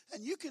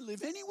 and you can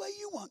live any way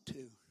you want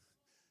to.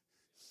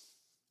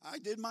 I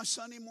did my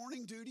Sunday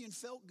morning duty and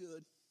felt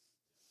good.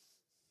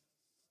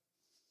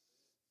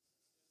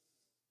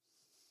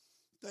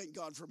 Thank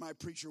God for my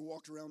preacher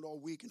walked around all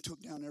week and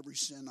took down every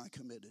sin I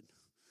committed.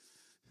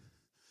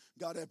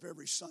 Got up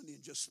every Sunday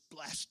and just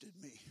blasted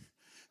me.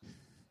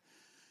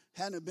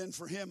 Hadn't it been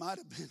for him, I'd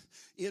have been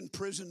in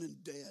prison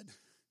and dead.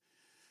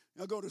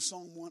 Now go to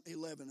Psalm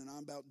 111, and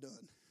I'm about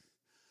done.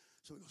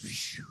 So he goes,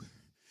 phew.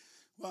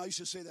 Well, I used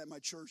to say that in my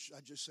church.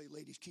 I'd just say,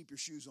 ladies, keep your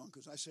shoes on,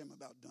 because I say I'm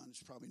about done.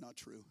 It's probably not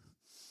true.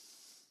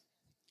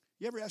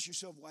 You ever ask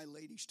yourself why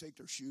ladies take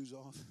their shoes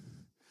off?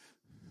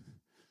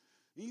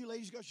 You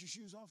ladies got your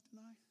shoes off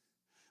tonight?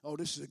 Oh,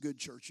 this is a good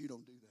church. You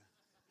don't do that.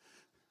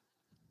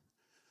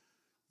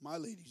 My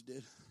ladies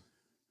did.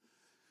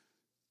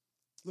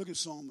 Look at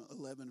Psalm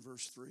 11,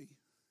 verse 3.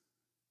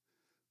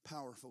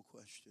 Powerful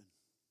question.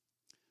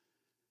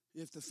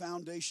 If the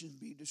foundations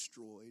be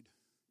destroyed,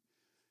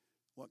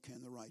 what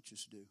can the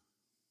righteous do?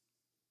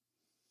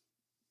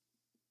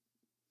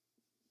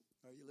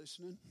 Are you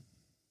listening?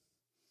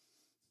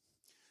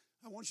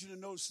 I want you to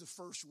notice the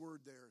first word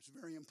there. It's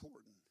very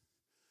important.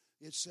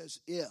 It says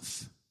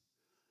if.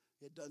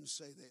 It doesn't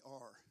say they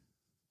are.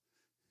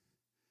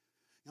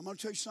 I'm going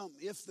to tell you something.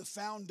 If the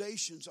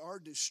foundations are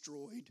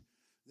destroyed,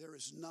 there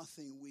is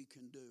nothing we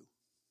can do.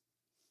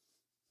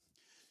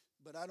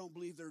 But I don't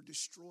believe they're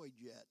destroyed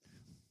yet.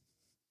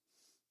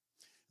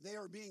 They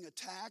are being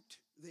attacked.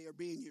 They are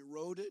being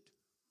eroded.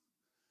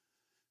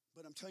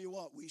 But I'm telling you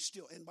what, we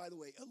still, and by the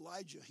way,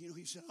 Elijah, he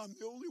said, I'm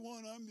the only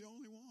one.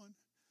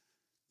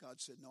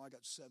 God said, no, I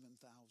got 7,000.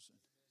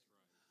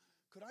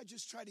 Could I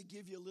just try to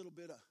give you a little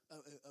bit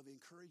of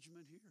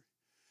encouragement here?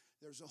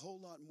 There's a whole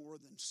lot more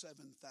than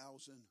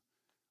 7,000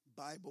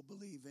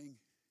 Bible-believing,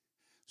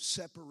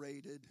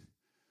 separated,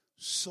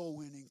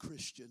 soul-winning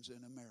Christians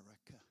in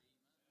America.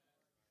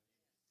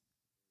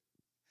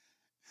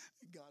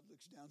 And God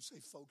looks down and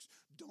says, folks,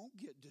 don't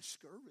get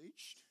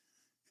discouraged.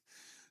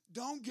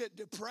 Don't get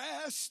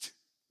depressed.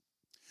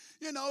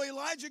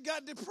 Elijah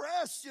got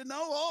depressed.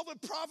 All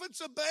the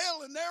prophets of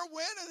Baal, and they're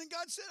winning. And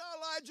God said,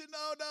 Elijah,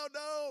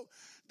 no.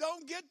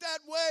 Don't get that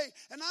way.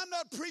 And I'm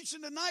not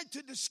preaching tonight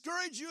to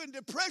discourage you and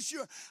depress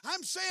you.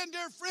 I'm saying,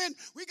 dear friend,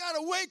 we got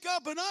to wake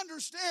up and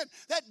understand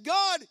that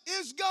God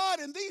is God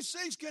and these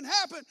things can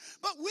happen.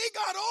 But we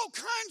got all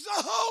kinds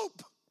of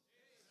hope.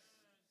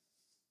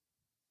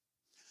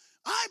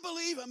 I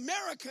believe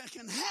America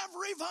can have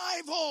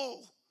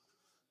revival.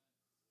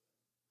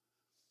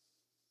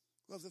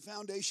 Well, if the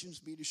foundations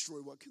be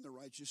destroyed, what can the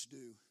righteous do?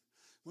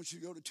 I want you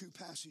to go to two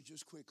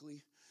passages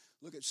quickly.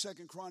 Look at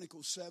 2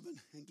 Chronicles 7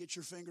 and get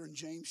your finger in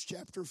James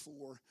chapter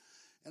 4.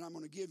 And I'm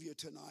going to give you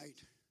tonight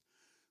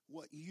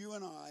what you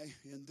and I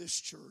in this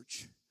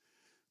church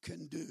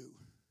can do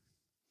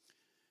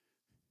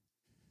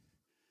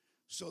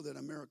so that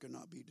America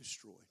not be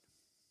destroyed?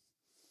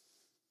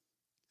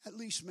 At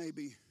least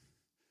maybe,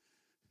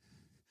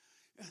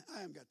 I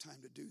haven't got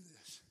time to do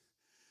this.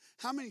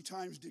 How many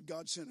times did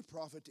God send a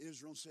prophet to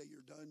Israel and say, you're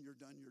done, you're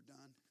done, you're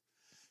done?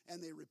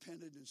 And they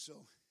repented, and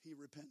so he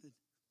repented.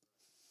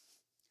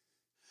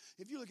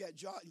 If you look at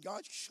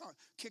God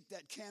kicked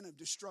that can of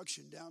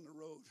destruction down the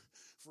road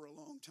for a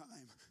long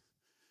time.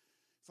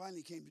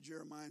 Finally came to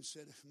Jeremiah and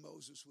said, if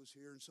Moses was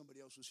here and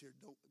somebody else was here,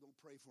 don't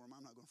pray for him.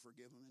 I'm not going to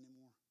forgive him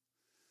anymore.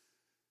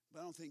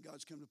 But I don't think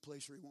God's come to a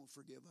place where he won't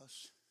forgive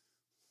us.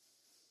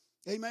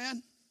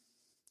 Amen?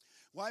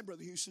 Why,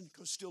 Brother Houston?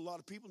 Because still a lot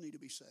of people need to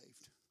be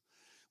saved.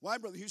 Why,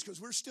 Brother Houston?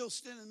 Because we're still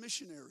sending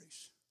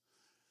missionaries.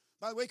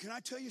 By the way, can I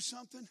tell you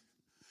something?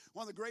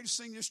 One of the greatest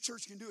things this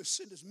church can do is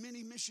send as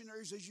many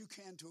missionaries as you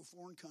can to a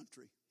foreign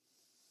country.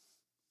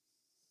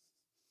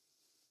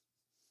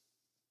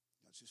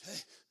 God says,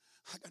 hey,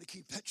 I got to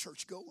keep that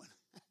church going.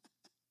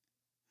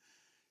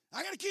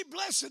 I got to keep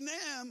blessing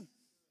them.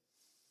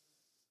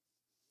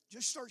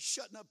 Just start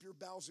shutting up your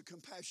bowels of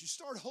compassion.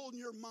 Start holding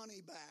your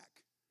money back.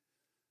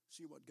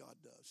 See what God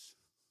does.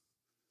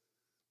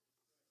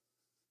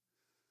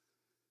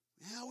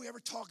 How we ever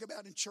talk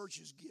about in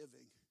churches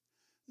giving.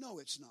 No,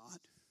 it's not.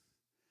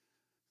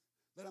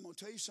 But I'm going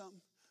to tell you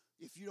something.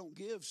 If you don't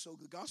give so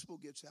the gospel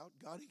gets out,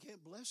 God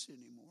can't bless you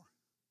anymore.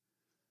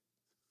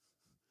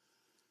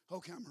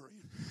 Okay, I'm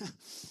hurrying.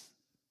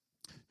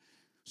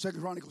 2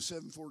 Chronicles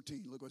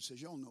 7:14. Look what it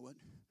says. Y'all know it.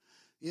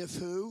 If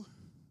who?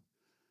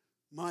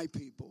 My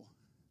people.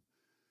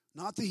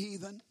 Not the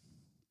heathen.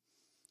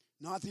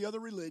 Not the other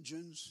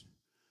religions.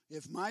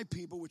 If my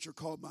people, which are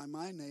called by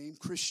my name,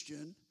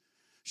 Christian,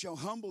 shall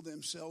humble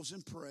themselves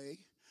and pray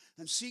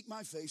and seek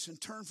my face and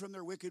turn from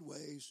their wicked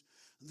ways,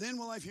 then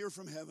will I hear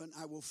from heaven.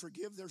 I will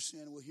forgive their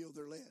sin and will heal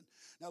their land.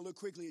 Now look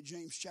quickly at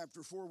James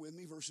chapter 4 with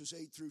me, verses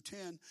 8 through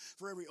 10.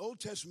 For every Old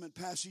Testament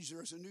passage,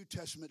 there is a New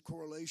Testament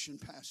correlation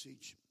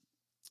passage.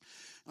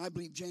 I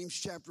believe James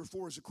chapter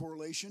 4 is a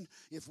correlation.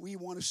 If we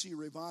want to see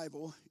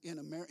revival in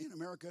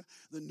America,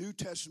 the New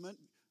Testament,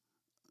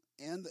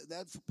 and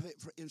that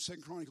in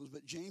 2 Chronicles,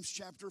 but James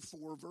chapter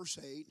 4, verse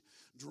 8,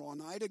 draw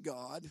nigh to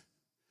God,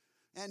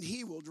 and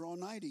he will draw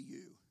nigh to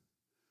you.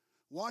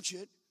 Watch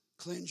it.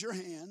 Cleanse your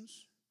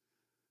hands.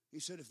 He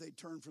said, if they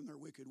turn from their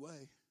wicked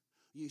way,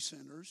 ye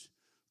sinners,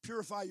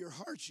 purify your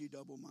hearts, ye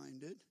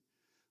double-minded.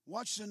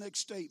 Watch the next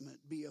statement.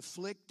 Be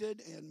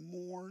afflicted and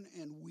mourn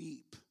and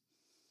weep.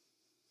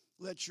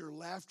 Let your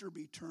laughter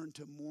be turned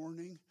to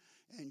mourning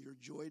and your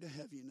joy to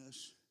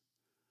heaviness.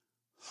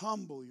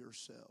 Humble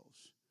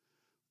yourselves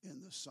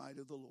in the sight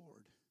of the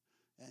Lord,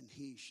 and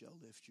he shall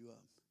lift you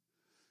up.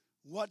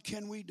 What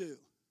can we do?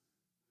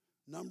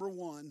 Number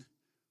one,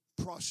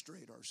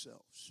 prostrate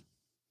ourselves.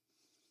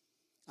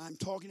 I'm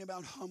talking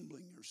about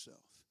humbling yourself.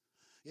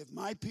 If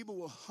my people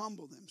will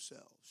humble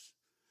themselves,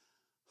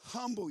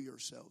 humble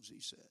yourselves, he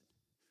said.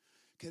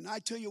 Can I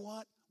tell you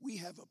what? We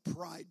have a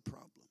pride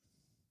problem.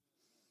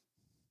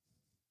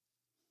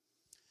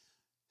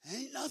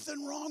 Ain't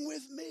nothing wrong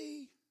with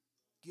me.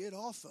 Get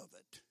off of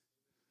it.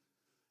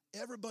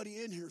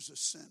 Everybody in here is a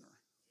sinner.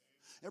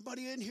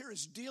 Everybody in here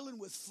is dealing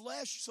with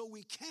flesh, so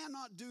we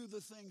cannot do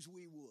the things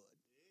we would.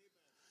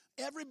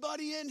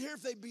 Everybody in here,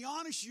 if they be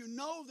honest, you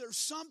know there's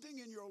something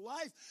in your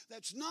life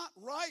that's not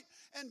right.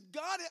 And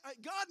God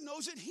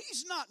knows it.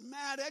 He's not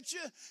mad at you.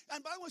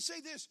 And I want to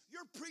say this,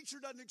 your preacher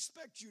doesn't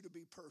expect you to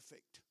be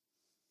perfect.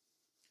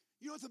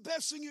 You know what the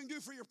best thing you can do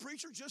for your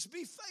preacher? Just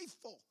be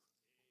faithful.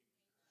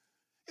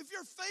 If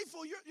you're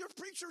faithful, your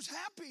preacher's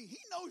happy. He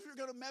knows you're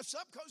going to mess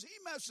up because he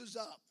messes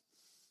up.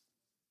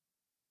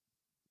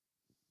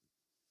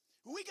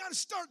 What we got to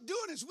start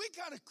doing is we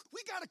got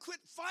to quit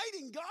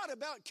fighting God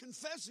about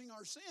confessing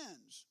our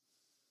sins.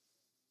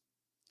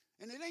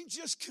 And it ain't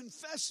just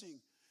confessing.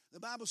 The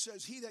Bible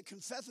says, he that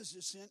confesseth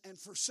his sin and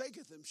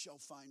forsaketh them shall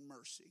find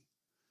mercy.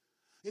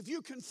 If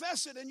you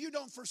confess it and you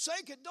don't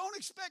forsake it, don't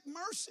expect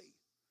mercy.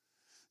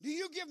 Do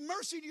you give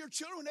mercy to your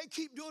children when they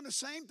keep doing the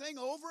same thing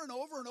over and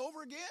over and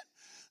over again?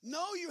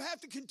 No, you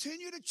have to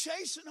continue to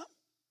chasten them.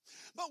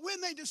 But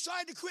when they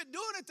decide to quit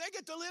doing it, they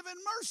get to live in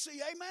mercy.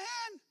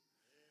 Amen?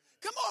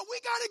 Come on, we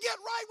got to get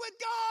right with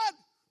God.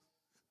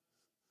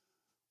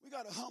 We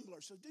got to humble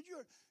ourselves.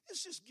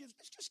 This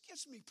just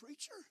gets me,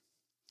 preacher.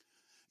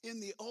 In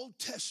the Old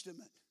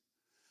Testament,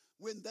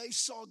 when they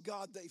saw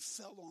God, they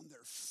fell on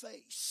their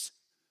face.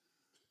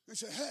 They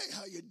said, hey,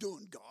 how you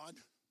doing, God?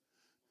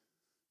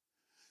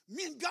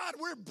 Me and God,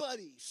 we're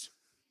buddies.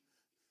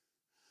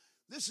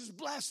 This is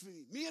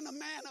blasphemy. Me and the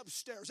man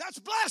upstairs. That's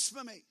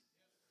blasphemy.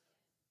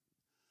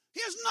 He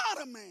is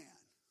not a man.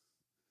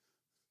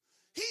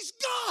 He's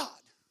God.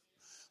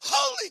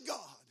 Holy God.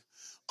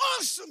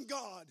 Awesome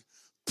God.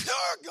 Pure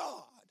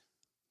God.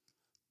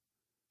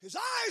 His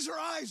eyes are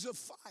eyes of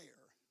fire.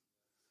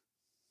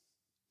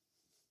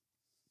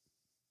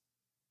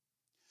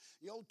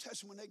 The Old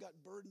Testament, when they got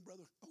burdened,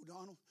 Brother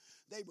O'Donnell,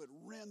 they would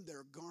rend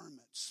their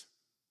garments.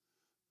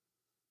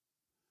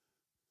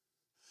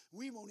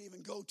 We won't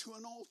even go to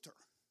an altar.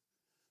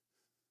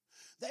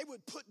 they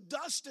would put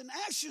dust and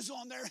ashes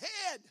on their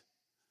head.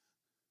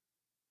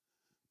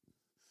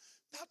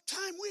 About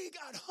time we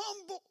got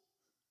humble.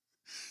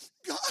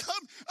 God,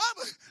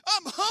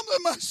 I'm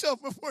humbling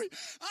myself before you.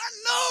 I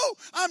know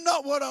I'm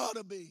not what I ought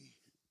to be.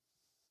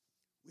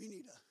 We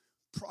need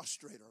to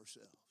prostrate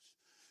ourselves.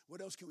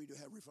 What else can we do?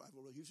 Have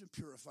revival? Use and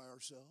purify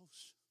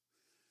ourselves.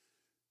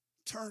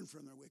 Turn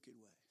from their wicked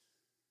ways.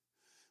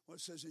 What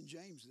it says in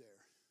James there.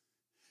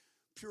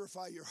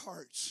 Purify your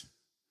hearts.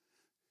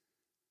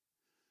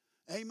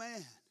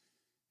 Amen.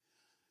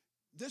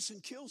 This one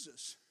kills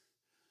us.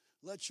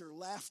 Let your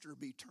laughter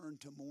be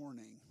turned to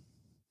mourning.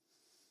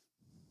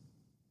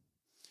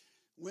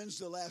 When's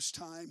the last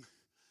time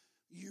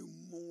you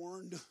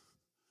mourned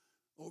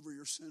over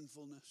your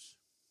sinfulness?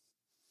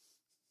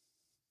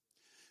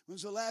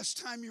 When's the last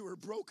time you were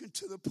broken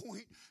to the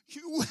point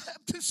you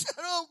wept and said,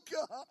 oh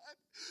God,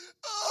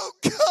 oh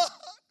God,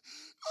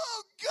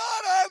 oh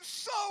God, I'm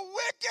so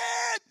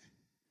wicked.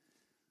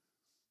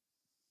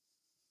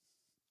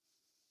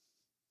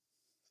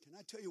 Can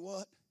I tell you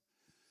what?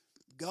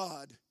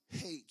 God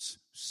hates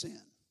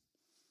sin.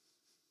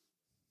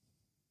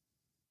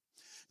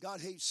 God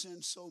hates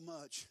sin so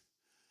much,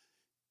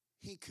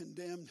 he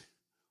condemned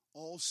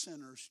all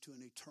sinners to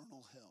an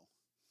eternal hell.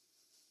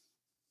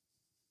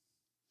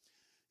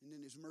 And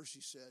in his mercy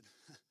said,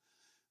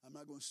 I'm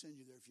not going to send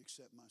you there if you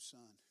accept my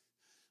son.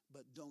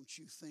 But don't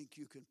you think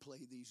you can play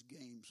these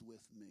games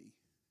with me?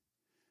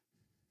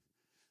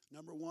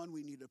 Number one,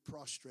 we need to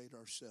prostrate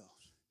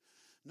ourselves.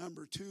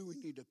 Number two, we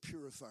need to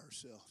purify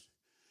ourselves.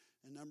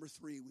 And number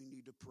three, we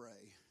need to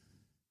pray.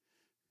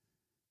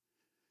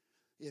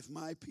 If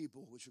my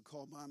people, which are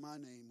called by my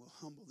name, will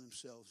humble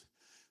themselves,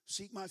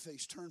 seek my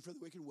face, turn from the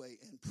wicked way,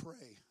 and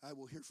pray, I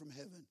will hear from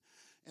heaven,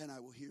 and I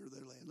will hear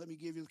their land. Let me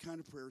give you the kind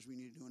of prayers we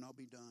need to do, and I'll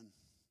be done.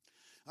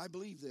 I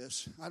believe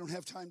this. I don't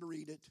have time to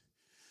read it.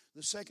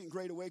 The second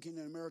great awakening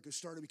in America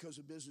started because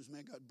a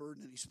businessman got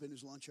burdened and he spent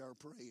his lunch hour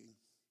praying.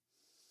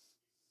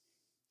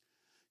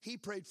 He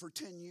prayed for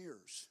 10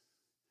 years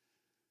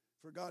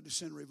for God to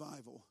send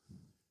revival.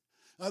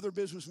 Other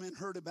businessmen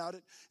heard about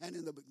it, and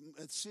in the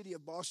city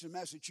of Boston,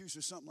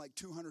 Massachusetts, something like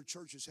 200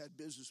 churches had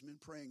businessmen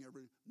praying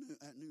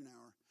at noon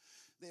hour.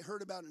 They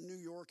heard about it in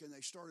New York, and they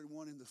started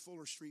one in the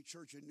Fuller Street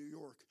Church in New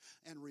York,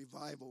 and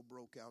revival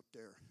broke out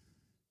there.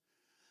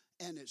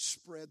 And it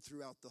spread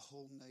throughout the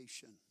whole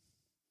nation.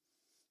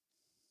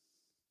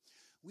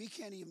 We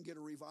can't even get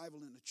a revival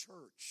in the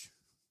church,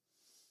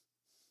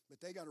 but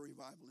they got a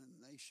revival in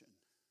the nation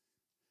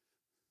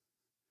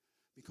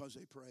because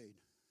they prayed.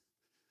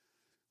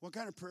 What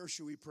kind of prayer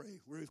should we pray?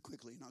 Really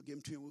quickly, and I'll give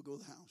them to you and we'll go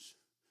to the house.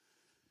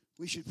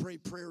 We should pray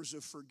prayers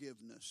of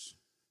forgiveness.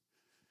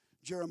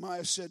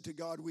 Jeremiah said to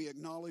God, we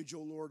acknowledge, O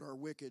Lord, our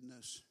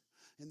wickedness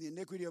and the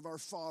iniquity of our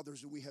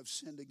fathers, that we have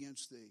sinned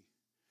against thee.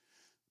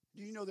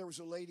 Do you know there was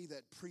a lady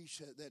that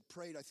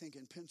prayed, I think,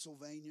 in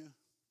Pennsylvania,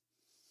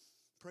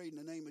 prayed in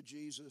the name of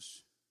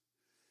Jesus,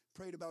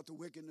 prayed about the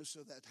wickedness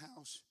of that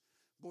house.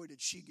 Boy, did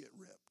she get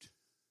ripped.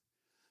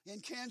 In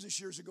Kansas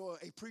years ago,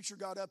 a preacher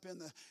got up in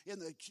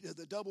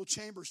the double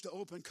chambers to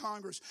open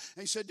Congress,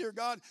 and he said, dear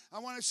God, I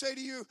want to say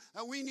to you,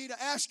 we need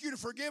to ask you to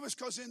forgive us,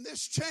 because in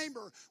this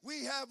chamber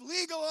we have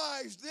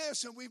legalized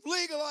this and we've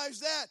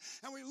legalized that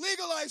and we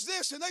legalized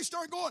this. And they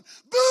start going,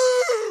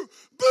 boo,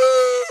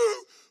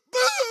 boo,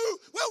 boo.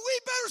 Well, we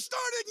better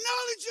start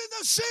acknowledging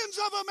the sins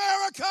of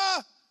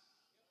America.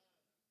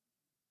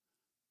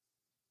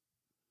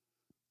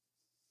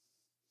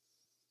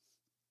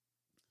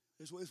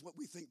 This is what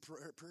we think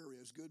prayer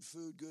is. Good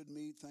food, good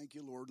meat. Thank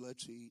you, Lord.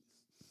 Let's eat.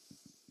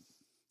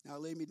 Now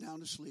lay me down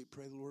to sleep.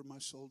 Pray the Lord my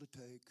soul to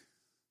take.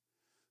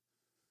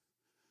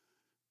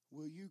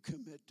 Will you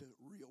commit to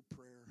real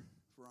prayer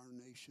for our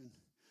nation?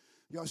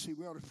 Y'all see,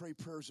 we ought to pray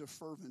prayers of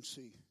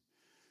fervency.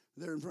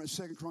 There in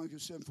 2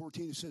 Chronicles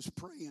 7:14, it says,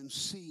 pray and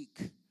seek.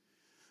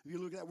 If you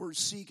look at that word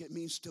seek, it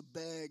means to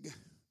beg.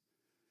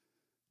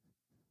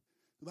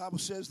 The Bible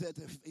says that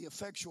the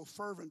effectual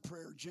fervent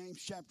prayer,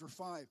 James chapter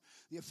 5,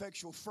 the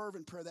effectual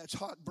fervent prayer, that's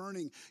hot,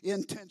 burning,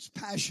 intense,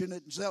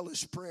 passionate,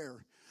 zealous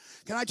prayer.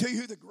 Can I tell you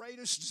who the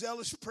greatest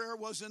zealous prayer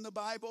was in the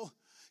Bible?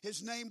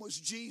 His name was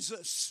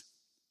Jesus.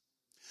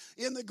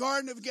 In the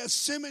Garden of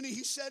Gethsemane,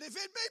 he said, if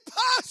it be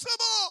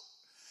possible,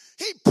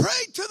 he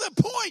prayed to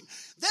the point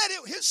that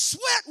his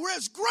sweat were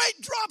as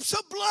great drops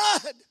of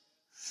blood.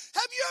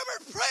 Have you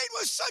ever prayed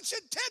with such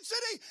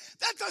intensity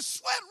that the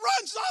sweat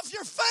runs off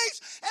your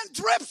face and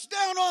drips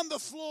down on the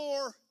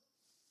floor?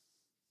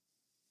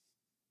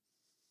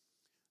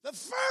 The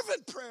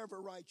fervent prayer of a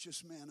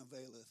righteous man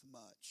availeth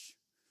much.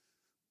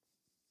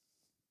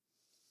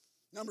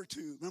 Number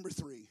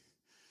three,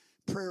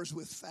 prayers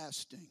with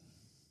fasting.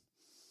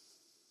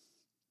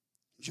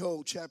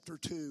 Joel chapter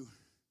 2,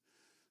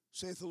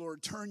 saith the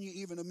Lord, turn ye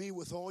even to me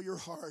with all your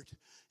heart,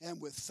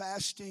 and with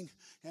fasting,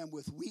 and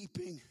with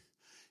weeping,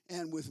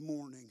 and with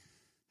mourning.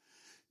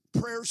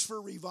 Prayers for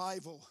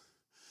revival.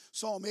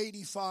 Psalm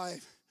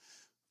 85,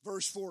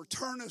 verse 4.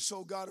 Turn us,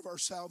 O God of our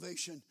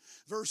salvation.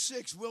 Verse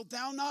 6. Wilt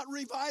thou not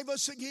revive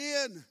us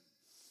again?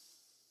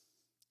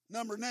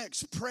 Number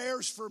next,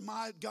 prayers for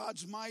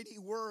God's mighty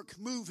work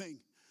moving.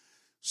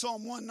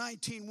 Psalm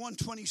 119,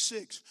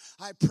 126.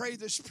 I pray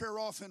this prayer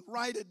often.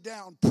 Write it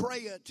down. Pray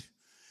it.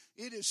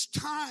 It is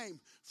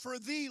time for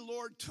thee,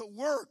 Lord, to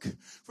work,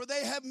 for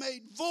they have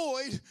made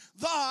void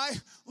thy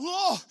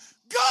law.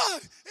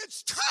 God,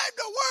 it's time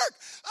to work.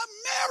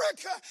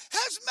 America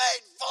has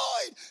made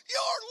void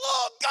your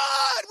law.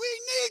 God,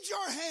 we need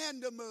your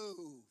hand to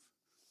move.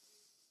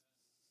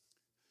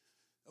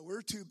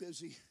 We're too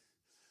busy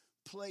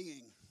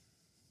playing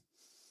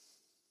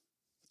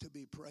to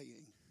be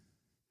praying.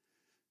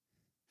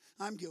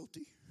 I'm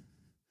guilty.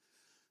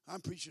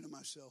 I'm preaching to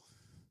myself.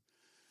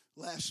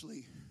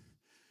 Lastly,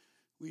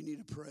 we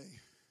need to pray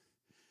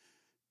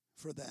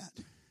for that.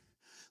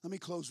 Let me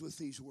close with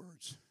these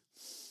words.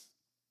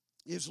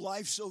 Is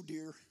life so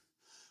dear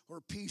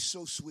or peace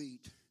so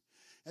sweet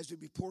as to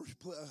be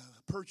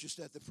purchased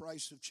at the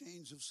price of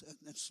chains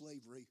and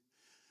slavery?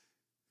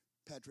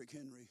 Patrick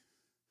Henry.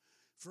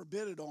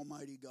 Forbid it,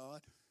 Almighty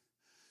God.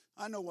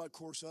 I know what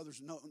course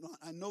others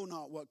I know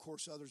not what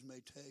course others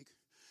may take,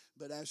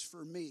 but as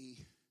for me,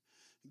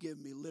 give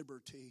me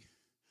liberty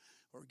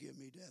or give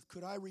me death.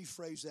 Could I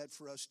rephrase that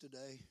for us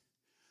today?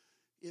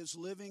 Is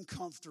living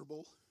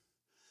comfortable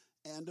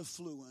and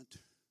affluent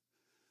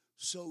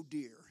so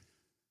dear,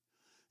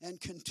 and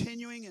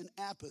continuing in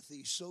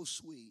apathy so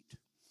sweet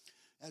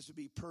as to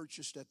be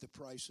purchased at the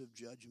price of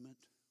judgment?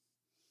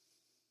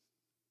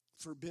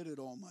 Forbid it,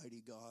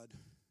 Almighty God.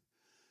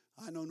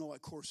 I know not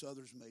what course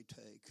others may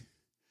take,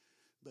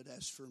 but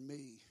as for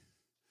me,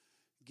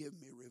 give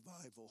me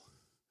revival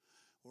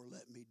or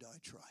let me die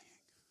trying.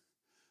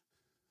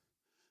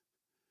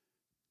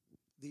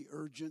 The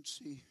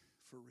urgency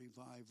for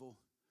revival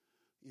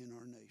in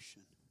our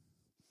nation.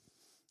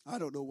 I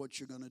don't know what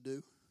you're going to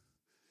do.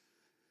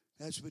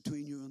 That's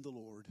between you and the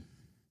Lord.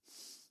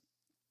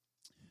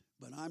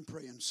 But I'm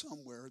praying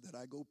somewhere that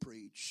I go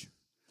preach.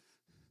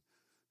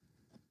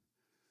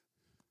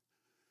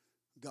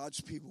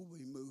 God's people will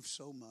be moved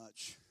so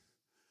much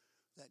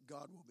that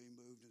God will be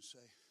moved and say,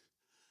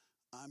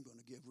 I'm going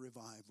to give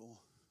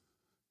revival.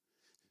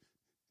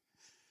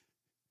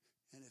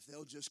 And if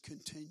they'll just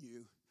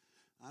continue,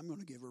 I'm going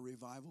to give a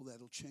revival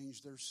that'll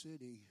change their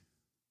city.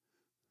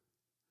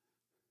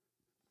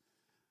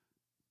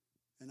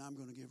 And I'm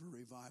going to give a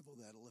revival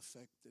that'll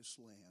affect this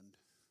land.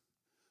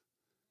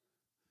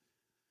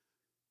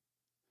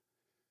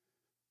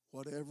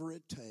 Whatever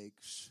it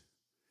takes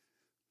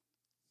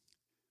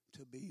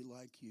to be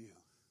like you,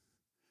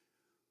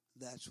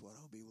 that's what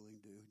I'll be willing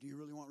to do. Do you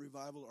really want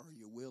revival, or are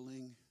you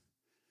willing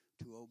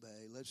to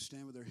obey? Let's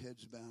stand with our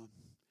heads bowed,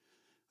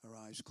 our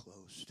eyes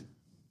closed.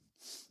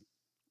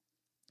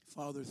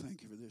 Father,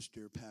 thank you for this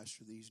dear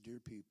pastor, these dear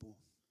people.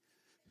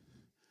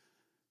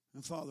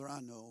 And Father,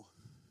 I know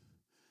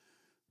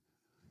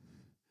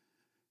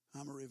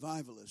I'm a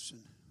revivalist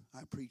and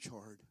I preach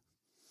hard.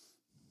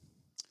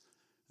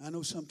 I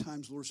know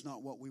sometimes, Lord, it's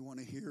not what we want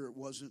to hear. It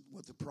wasn't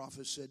what the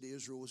prophet said to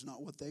Israel, was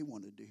not what they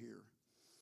wanted to hear.